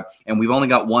that aside. And we've only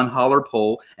got one holler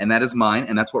poll, and that is mine.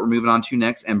 And that's what we're moving on to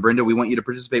next. And Brenda, we want you to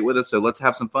participate with us. So let's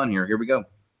have some fun here. Here we go.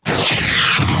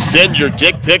 Send your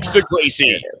dick pics to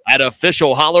Gracie at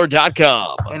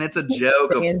officialholler.com. And it's a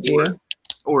joke, of course.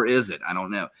 Or is it? I don't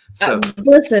know. So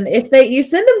listen, if you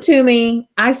send them to me,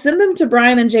 I send them to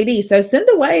Brian and JD. So send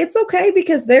away. It's okay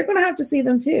because they're going to have to see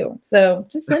them too. So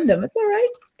just send them. It's all right.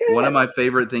 One of my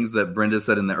favorite things that Brenda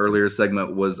said in the earlier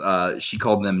segment was she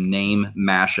called them name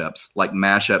mashups, like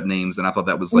mashup names. And I thought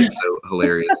that was like so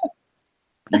hilarious.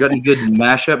 You got any good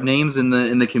mashup names in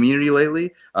the community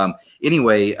lately?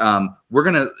 Anyway, we're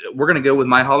gonna go with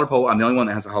my holler poll. I'm the only one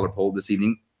that has a holler poll this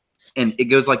evening, and it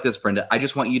goes like this, Brenda. I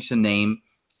just want you to name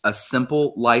a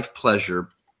simple life pleasure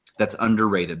that's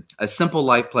underrated. A simple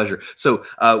life pleasure. So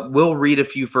we'll read a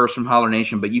few first from Holler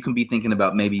Nation, but you can be thinking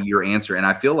about maybe your answer. And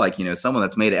I feel like someone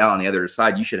that's made it out on the other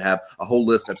side, you should have a whole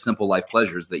list of simple life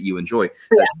pleasures that you enjoy.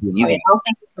 That's easy. I'll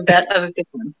think of a good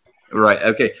one. Right.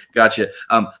 Okay. Gotcha.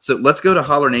 So let's go to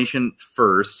Holler Nation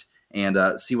first and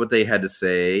see what they had to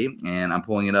say. And I'm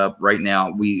pulling it up right now.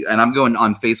 And I'm going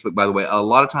on Facebook, by the way. A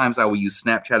lot of times I will use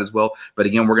Snapchat as well. But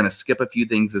again, we're going to skip a few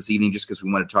things this evening just because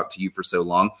we want to talk to you for so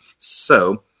long.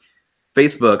 So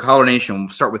Facebook, Holler Nation, we'll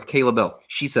start with Kayla Bell.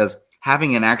 She says,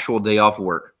 having an actual day off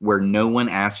work where no one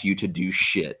asks you to do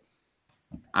shit.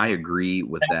 I agree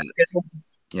with that.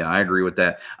 Yeah, I agree with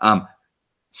that.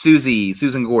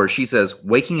 Susan Gore, she says,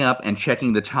 waking up and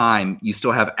checking the time, you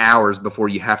still have hours before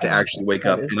you have to actually wake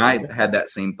up. And I had that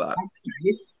same thought.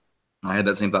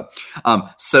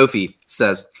 Sophie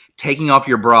says, taking off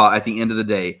your bra at the end of the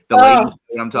day. The lady knows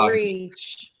what I'm talking about.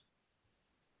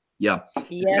 Yeah.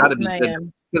 Yes,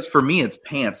 ma'am. Because for me, it's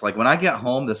pants. Like when I get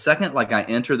home, the second I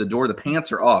enter the door, the pants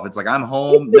are off. It's like I'm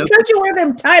home. Because you wear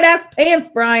them tight ass pants,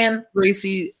 Brian.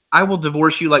 Gracie, I will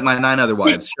divorce you like my 9 other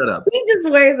wives. Shut up. He just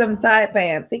wears them tight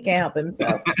pants. He can't help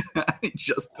himself.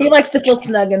 He likes to feel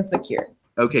snug and secure.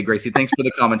 Okay, Gracie, thanks for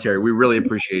the commentary. We really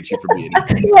appreciate you for being here.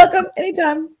 You're welcome.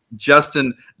 Anytime.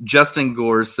 Justin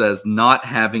Gore says, not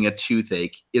having a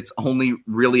toothache. It's only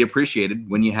really appreciated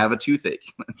when you have a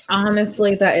toothache.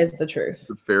 Honestly, that is the truth.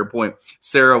 That's a fair point.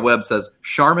 Sarah Webb says,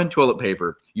 Charmin toilet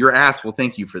paper. Your ass will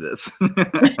thank you for this.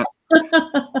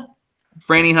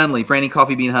 Franny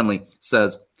Coffee Bean Hunley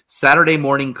says, Saturday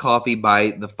morning coffee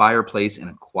by the fireplace in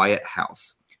a quiet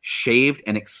house. Shaved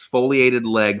and exfoliated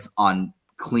legs on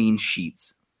clean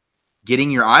sheets.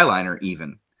 Getting your eyeliner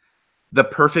even. The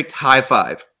perfect high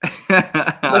five.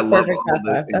 I love it.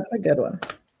 That's a good one.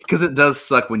 Because it does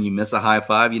suck when you miss a high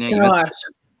five.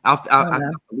 I'll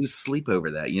lose sleep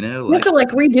over that. You have to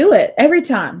redo it every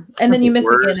time, and then you miss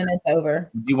again, and it's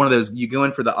over. Do one of those. You go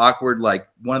in for the awkward,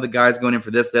 one of the guys going in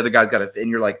for this, the other guy's got and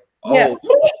you're like, oh, yeah.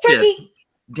 shit.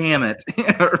 Damn it.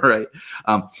 Right.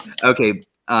 Okay.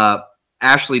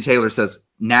 Ashley Taylor says,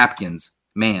 napkins.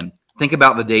 Man, Think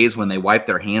about the days when they wipe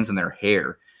their hands in their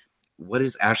hair. What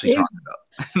is Ashley talking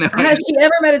about? Has she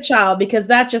ever met a child? Because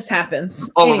that just happens.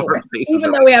 All of our faces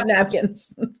even though we have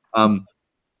napkins.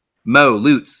 Mo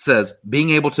Lutz says,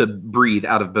 being able to breathe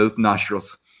out of both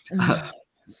nostrils.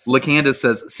 LaCandace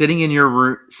says, sitting in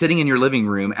your living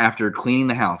room after cleaning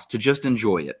the house to just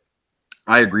enjoy it.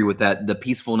 I agree with that. The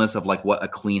peacefulness of like what a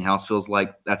clean house feels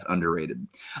like, that's underrated.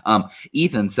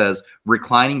 Ethan says,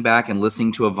 reclining back and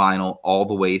listening to a vinyl all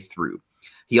the way through.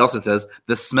 He also says,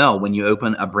 the smell when you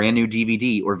open a brand new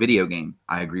DVD or video game.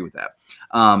 I agree with that.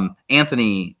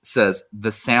 Anthony says,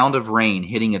 the sound of rain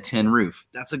hitting a tin roof.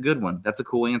 That's a good one. That's a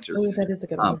cool answer. Oh, that is a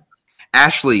good one.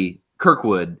 Ashley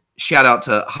Kirkwood, shout out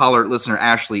to Holler listener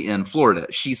Ashley in Florida.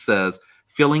 She says,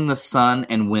 feeling the sun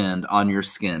and wind on your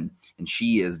skin. And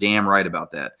she is damn right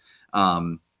about that.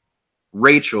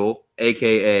 Rachel,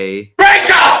 a.k.a.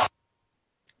 Rachel!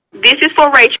 This is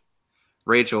for Rachel.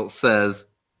 Rachel says,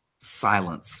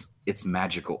 silence. It's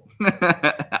magical.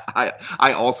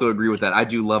 I also agree with that. I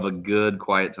do love a good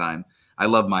quiet time. I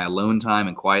love my alone time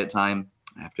and quiet time,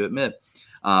 I have to admit.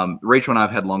 Rachel and I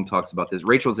have had long talks about this.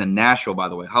 Rachel's in Nashville, by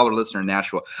the way. Holler listener in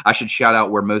Nashville. I should shout out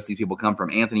where most of these people come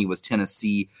from. Anthony was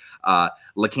Tennessee.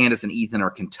 LaCandace and Ethan are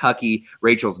Kentucky.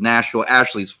 Rachel's Nashville.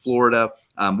 Ashley's Florida.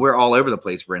 We're all over the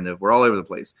place, Brenda. We're all over the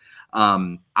place.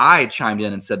 I chimed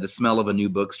in and said the smell of a new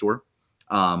bookstore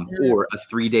or a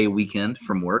 3-day weekend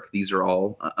from work. These are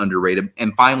all underrated.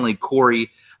 And finally, Corey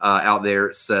out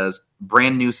there says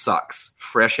brand new socks,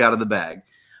 fresh out of the bag.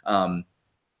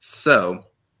 So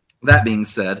that being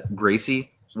said,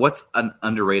 Gracie, what's an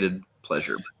underrated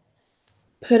pleasure?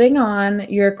 Putting on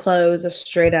your clothes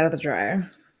straight out of the dryer.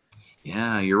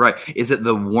 Yeah, you're right. Is it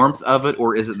the warmth of it,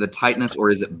 or is it the tightness,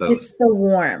 or is it both? It's the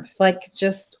warmth. Like,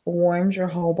 just warms your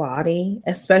whole body,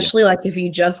 especially like if you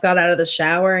just got out of the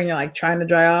shower and you're like trying to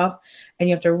dry off and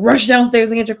you have to rush downstairs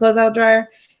and get your clothes out of the dryer,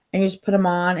 and you just put them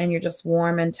on and you're just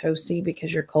warm and toasty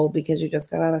because you're cold because you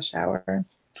just got out of the shower.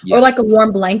 Yes. Or like a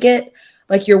warm blanket.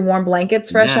 Like your warm blankets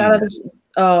fresh out of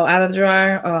the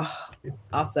dryer. Oh,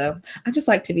 also, I just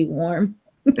like to be warm.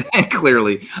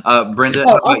 Clearly, Brenda.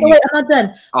 Wait, I'm not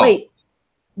done. Oh. Wait,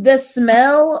 the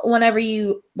smell whenever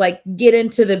you like get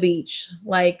into the beach,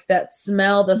 like that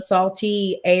smell, the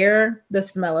salty air, the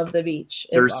smell of the beach.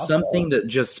 There's something that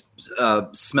just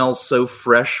smells so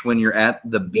fresh when you're at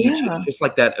the beach. Yeah. It's just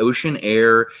like that ocean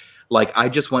air. Like, I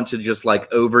just want to just like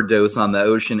overdose on the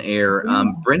ocean air.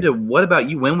 Brenda, what about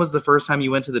you? When was the first time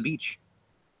you went to the beach?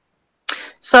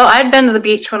 So I'd been to the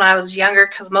beach when I was younger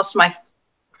because most of my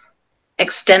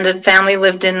extended family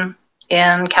lived in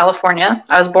California.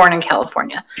 I was born in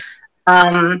California.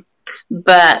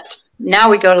 But now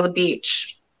we go to the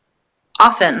beach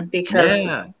often because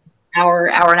hour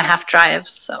and a half drive.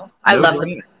 So I love the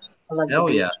beach. Hell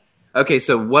yeah. Okay,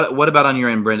 so what about on your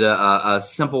end, Brenda? A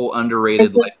simple,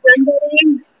 underrated life.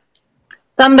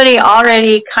 Somebody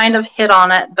already kind of hit on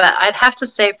it, but I'd have to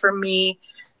say for me,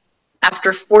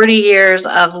 after 40 years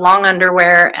of long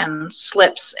underwear and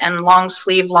slips and long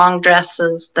sleeve, long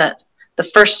dresses, that the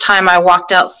first time I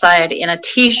walked outside in a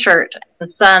t-shirt,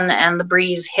 the sun and the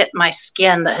breeze hit my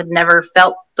skin that had never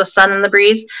felt the sun and the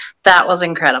breeze, that was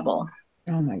incredible.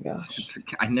 Oh my gosh.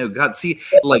 I know, God, see,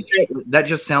 like that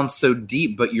just sounds so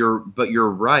deep, but you're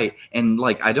right. And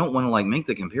like, I don't want to like make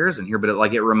the comparison here, but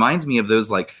it reminds me of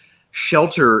those like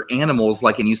shelter animals,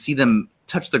 like, and you see them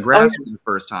touch the grass for the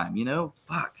first time,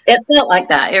 fuck. It felt like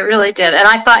that. It really did. And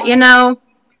I thought,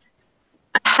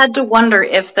 I had to wonder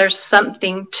if there's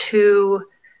something to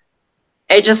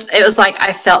it. It was like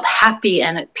I felt happy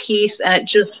and at peace, and it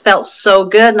just felt so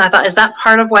good. And I thought, is that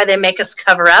part of why they make us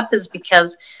cover up, is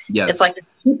because it's like to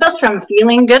keep us from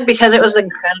feeling good? Because it was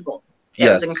incredible. It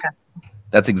was incredible.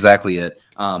 That's exactly it.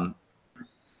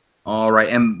 All right.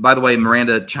 And by the way,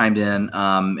 Miranda chimed in.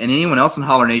 And anyone else in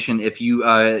Holler Nation, if you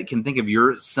can think of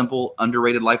your simple,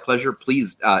 underrated life pleasure,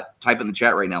 please type in the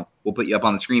chat right now. We'll put you up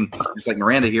on the screen. Just like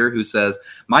Miranda here, who says,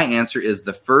 my answer is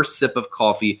the first sip of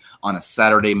coffee on a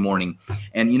Saturday morning.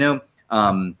 And,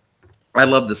 I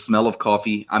love the smell of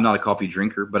coffee. I'm not a coffee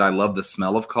drinker, but I love the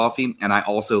smell of coffee. And I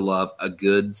also love a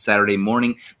good Saturday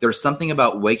morning. There's something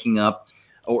about waking up,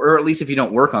 or at least if you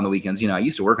don't work on the weekends. I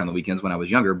used to work on the weekends when I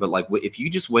was younger, but like if you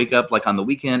just wake up like on the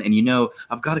weekend and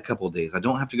I've got a couple of days, I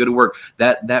don't have to go to work,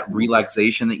 that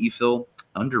relaxation that you feel,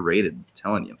 underrated, I'm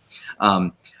telling you.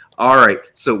 All right,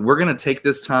 so we're going to take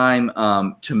this time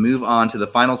to move on to the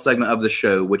final segment of the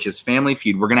show, which is Family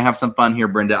Feud. We're going to have some fun here,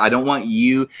 Brenda. I don't want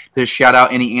you to shout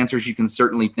out any answers. You can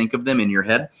certainly think of them in your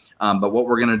head. But what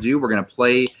we're going to do, we're going to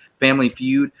play Family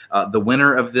Feud. The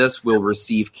winner of this will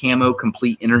receive Camo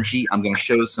Complete Energy. I'm going to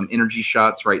show some energy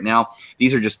shots right now.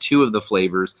 These are just 2 of the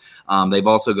flavors. They've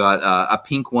also got a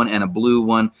pink one and a blue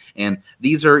one. And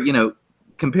these are,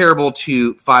 comparable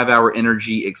to 5-Hour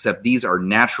Energy, except these are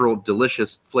natural,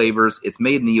 delicious flavors. It's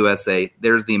made in the USA.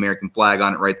 There's the American flag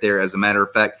on it right there. As a matter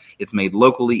of fact, it's made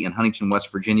locally in Huntington,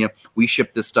 West Virginia. We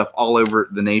ship this stuff all over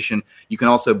the nation. You can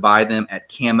also buy them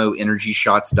at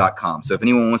camoenergyshots.com. So if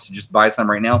anyone wants to just buy some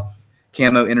right now,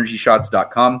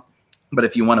 camoenergyshots.com. But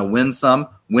if you want to win some,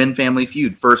 win Family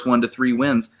Feud. First 1 to 3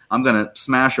 wins. I'm going to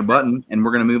smash a button, and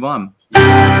we're going to move on.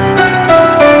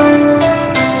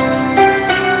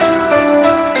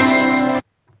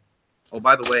 Oh,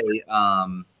 by the way,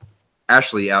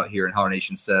 Ashley out here in Holler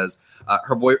Nation says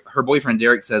her boyfriend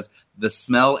Derek says the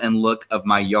smell and look of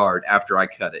my yard after I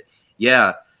cut it.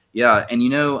 Yeah,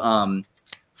 and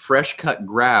fresh cut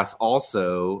grass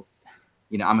also.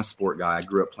 I'm a sport guy. I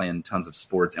grew up playing tons of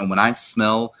sports, and when I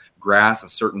smell grass a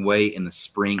certain way in the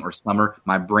spring or summer,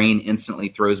 my brain instantly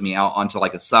throws me out onto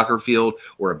like a soccer field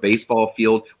or a baseball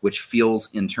field, which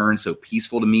feels in turn so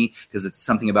peaceful to me because it's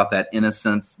something about that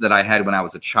innocence that I had when I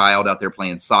was a child out there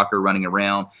playing soccer, running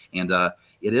around. And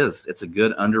it's a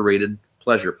good underrated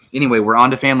pleasure. Anyway, we're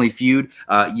on to Family Feud.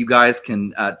 You guys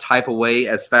can type away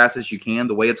as fast as you can.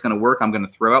 The way it's going to work, I'm going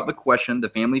to throw out the question, the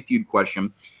Family Feud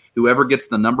question. Whoever gets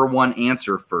the number 1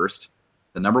 answer first,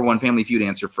 the number 1 Family Feud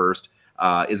answer first,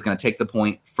 is going to take the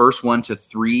point. First 1 to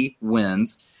 3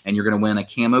 wins, and you're going to win a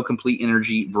Camo Complete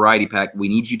Energy variety pack. We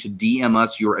need you to DM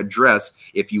us your address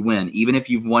if you win. Even if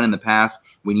you've won in the past,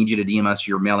 we need you to DM us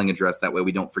your mailing address. That way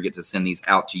we don't forget to send these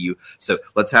out to you. So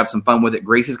let's have some fun with it.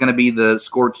 Gracie's going to be the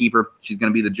scorekeeper. She's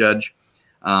going to be the judge.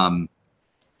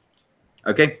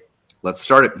 Okay, let's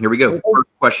start it. Here we go. First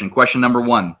question. Question number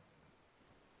 1.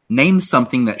 Name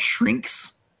something that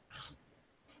shrinks.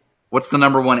 What's the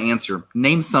number 1 answer?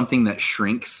 Name something that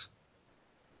shrinks.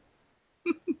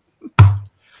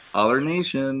 Holler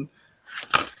Nation.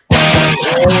 You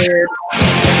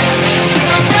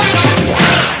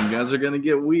guys are going to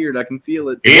get weird. I can feel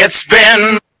it. It's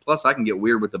been. Plus, I can get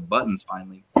weird with the buttons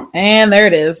finally. And there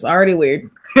it is. Already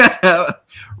weird.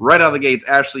 Right out of the gates,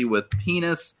 Ashley with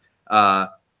penis. That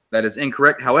is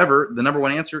incorrect. However, the number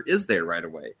 1 answer is there right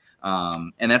away.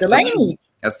 And that's Delaney.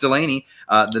 That's Delaney.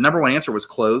 The number 1 answer was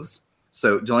clothes.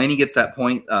 So Delaney gets that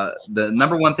point. The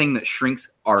number 1 thing that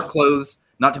shrinks are clothes,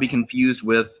 not to be confused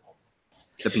with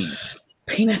the penis.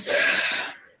 Penis.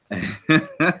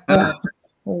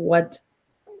 What?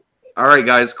 All right,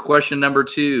 guys. Question number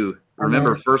 2.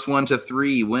 Remember, first 1 to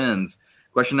 3 wins.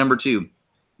 Question number 2.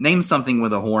 Name something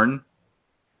with a horn.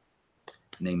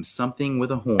 Name something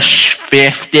with a horn.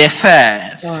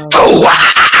 55.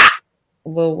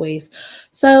 Louise.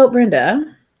 So,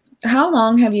 Brenda, how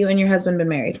long have you and your husband been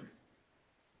married?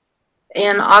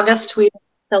 In August, we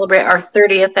celebrate our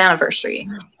 30th anniversary.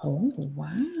 Oh,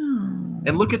 wow.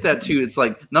 And look at that, too. It's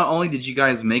like, not only did you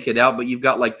guys make it out, but you've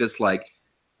got like this, like,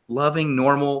 loving,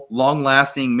 normal,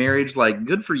 long-lasting marriage. Like,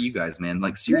 good for you guys, man.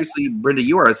 Like, seriously, Brenda,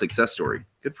 you are a success story.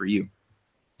 Good for you.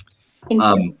 Thank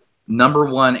you. Number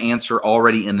 1 answer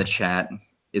already in the chat.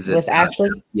 Is it with Ashley?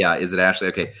 Yeah, is it Ashley?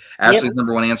 Okay. Ashley's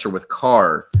number 1 answer with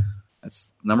car.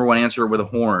 That's number 1 answer with a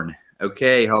horn.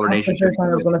 Okay, Holler Nation. I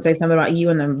was going to say something about you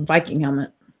and the Viking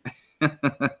helmet.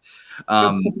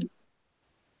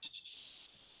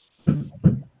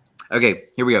 Okay,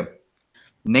 here we go.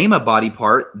 Name a body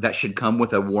part that should come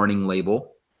with a warning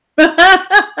label.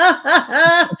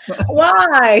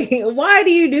 Why? Why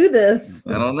do you do this?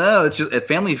 I don't know. It's just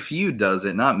Family Feud does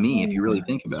it, not me. If you really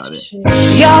think about it.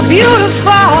 You're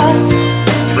beautiful.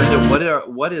 Brenda,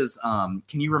 what is?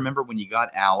 Can you remember when you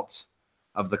got out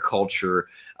of the culture?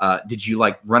 Did you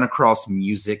like run across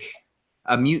music,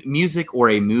 music or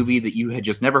a movie that you had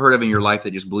just never heard of in your life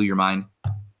that just blew your mind?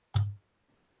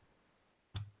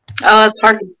 Oh, it's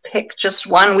hard to pick just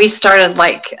one. We started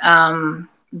like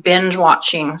binge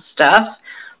watching stuff,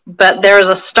 but there's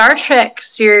a Star Trek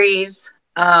series,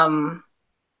 and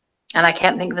I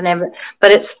can't think of the name of it,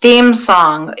 but its theme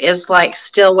song is like,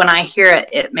 still when I hear it,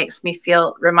 it makes me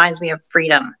feel, reminds me of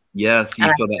freedom. Yes, you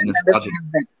feel that nostalgia.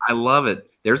 I love it.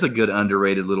 There's a good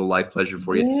underrated little life pleasure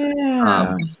for you.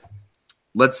 Yeah.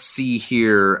 Let's see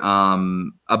here.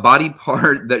 A body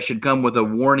part that should come with a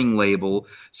warning label.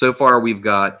 So far, we've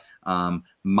got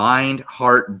mind,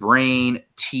 heart, brain,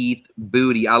 teeth,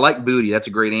 booty. I like booty. That's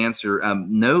a great answer.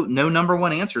 No number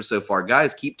one answer so far.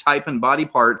 Guys, keep typing body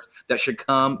parts that should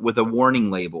come with a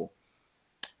warning label.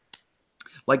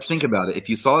 Like, think about it. If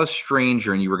you saw a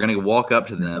stranger and you were going to walk up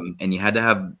to them and you had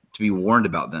to be warned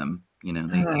about them, you know,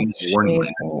 they warning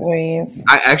label.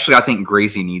 I think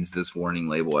Gracie needs this warning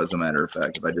label, as a matter of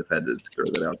fact, if I just had to throw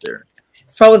that out there.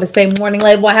 It's probably the same warning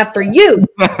label I have for you.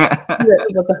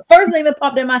 It was the first thing that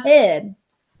popped in my head.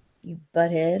 You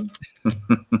butthead.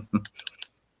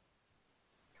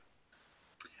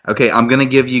 Okay, I'm going to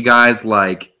give you guys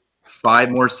like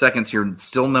 5 more seconds here.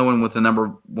 Still no one with the number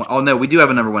one. Oh, no, we do have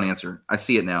a number one answer. I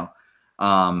see it now.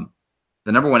 The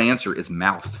number one answer is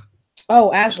mouth.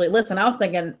 Oh, Ashley, listen, I was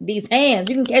thinking these hands.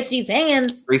 You can catch these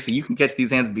hands. Gracie, you can catch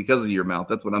these hands because of your mouth.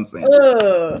 That's what I'm saying.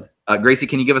 Gracie,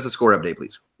 can you give us a score update,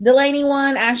 please? Delaney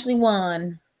won. Ashley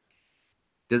won.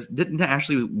 Didn't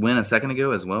Ashley win a second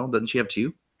ago as well? Doesn't she have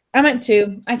 2? I meant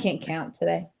 2. I can't count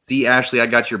today. See, Ashley, I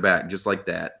got your back just like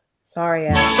that. Sorry,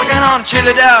 Ashley. Sucking on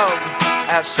chili dog.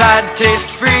 Outside taste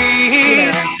free.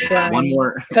 Yeah, one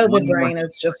more. COVID brain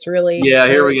is just really. Yeah,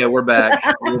 here we go. We're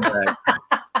back. We're back.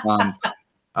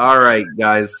 All right,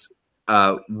 guys.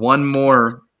 One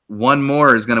more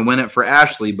is going to win it for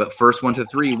Ashley, but first 1 to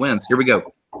 3 wins. Here we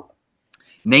go.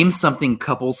 Name something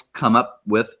couples come up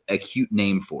with a cute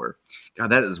name for.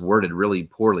 God, that is worded really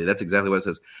poorly. That's exactly what it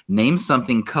says. Name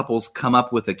something couples come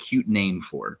up with a cute name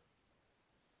for.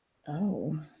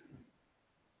 Oh.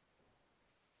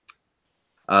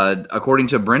 According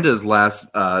to Brenda's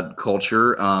last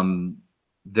culture,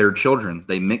 their children,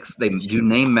 they do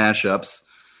name mashups,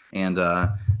 and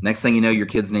next thing you know, your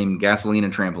kid's named Gasoline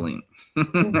and Trampoline.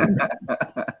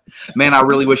 Man, I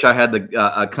really wish I had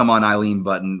the come on Eileen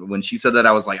button. When she said that,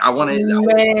 I was like, I want it.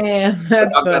 Man,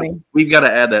 that's funny. We've got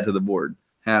to add that to the board.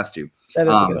 Has to. That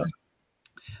is a good one.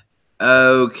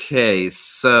 Okay,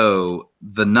 so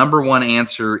the number one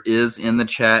answer is in the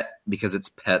chat because it's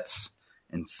pets.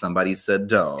 And somebody said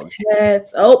dog.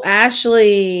 Pets. Oh,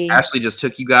 Ashley. Ashley just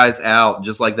took you guys out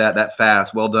just like that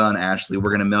fast. Well done, Ashley.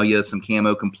 We're going to mail you some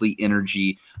Camo Complete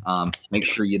Energy. Make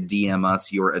sure you DM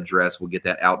us your address. We'll get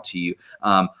that out to you.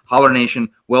 Holler Nation,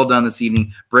 well done this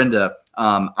evening. Brenda,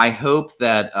 I hope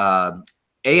that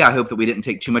I hope that we didn't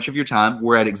take too much of your time.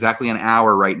 We're at exactly an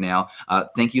hour right now.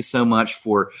 Thank you so much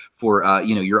for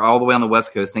you're all the way on the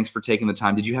West Coast. Thanks for taking the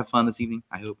time. Did you have fun this evening?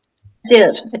 I hope. I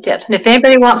did. And if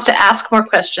anybody wants to ask more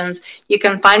questions, you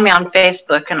can find me on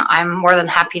Facebook, and I'm more than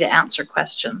happy to answer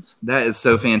questions. That is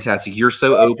so fantastic. You're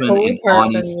so open and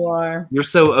honest. You're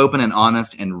so open and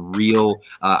honest and real.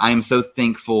 I am so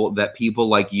thankful that people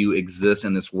like you exist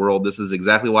in this world. This is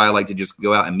exactly why I like to just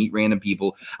go out and meet random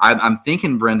people. I'm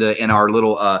thinking, Brenda, in our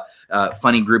little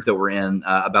funny group that we're in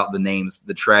about the names,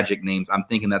 the tragic names, I'm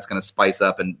thinking that's going to spice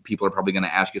up, and people are probably going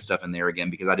to ask you stuff in there again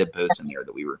because I did post in there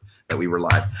that we were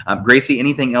live. Gracie,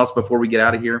 anything else before we get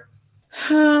out of here?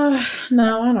 No,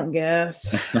 I don't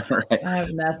guess. Right. I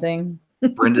have nothing.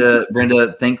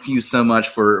 Brenda, thank you so much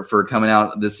for coming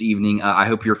out this evening. I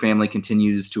hope your family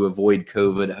continues to avoid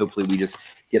COVID. Hopefully we just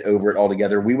get over it all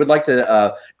together. We would like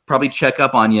to probably check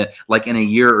up on you like in a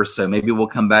year or so. Maybe we'll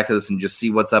come back to this and just see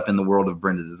what's up in the world of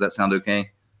Brenda. Does that sound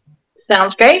okay?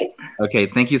 Sounds great. Okay,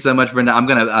 thank you so much, Brenda. I'm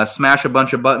going to smash a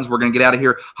bunch of buttons. We're going to get out of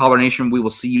here. Holler Nation, we will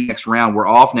see you next round. We're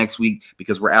off next week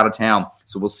because we're out of town.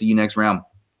 So we'll see you next round.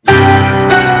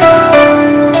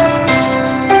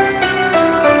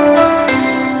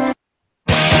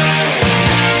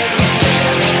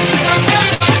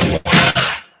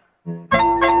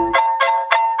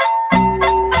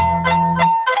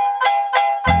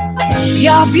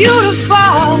 You're beautiful.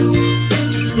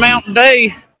 Mountain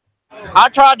Dew. I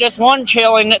tried this one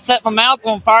chili and it set my mouth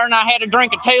on fire, and I had to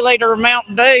drink a 2-liter of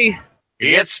Mountain Dew.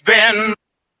 It's been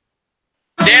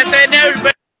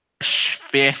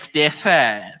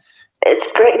 55.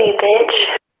 It's Brittany,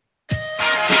 bitch.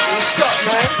 What's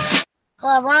up,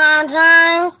 LeBron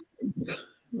James.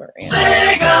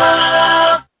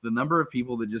 The number of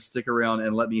people that just stick around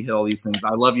and let me hit all these things.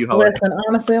 I love you, Holler. Listen,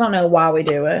 honestly, I don't know why we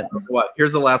do it. What?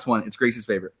 Here's the last one. It's Gracie's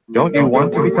favorite. Don't you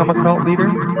want to become a cult leader?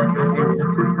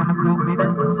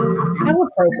 How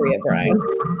appropriate, Brian.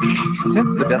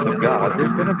 Since the death of God,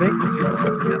 there's been a vacancy. You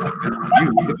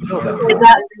can fill that.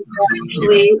 That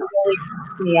really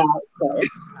me out.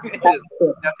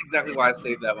 So That's exactly why I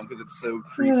saved that one, because it's so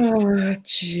creepy. Oh,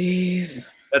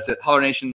 jeez. That's it. Holler Nation.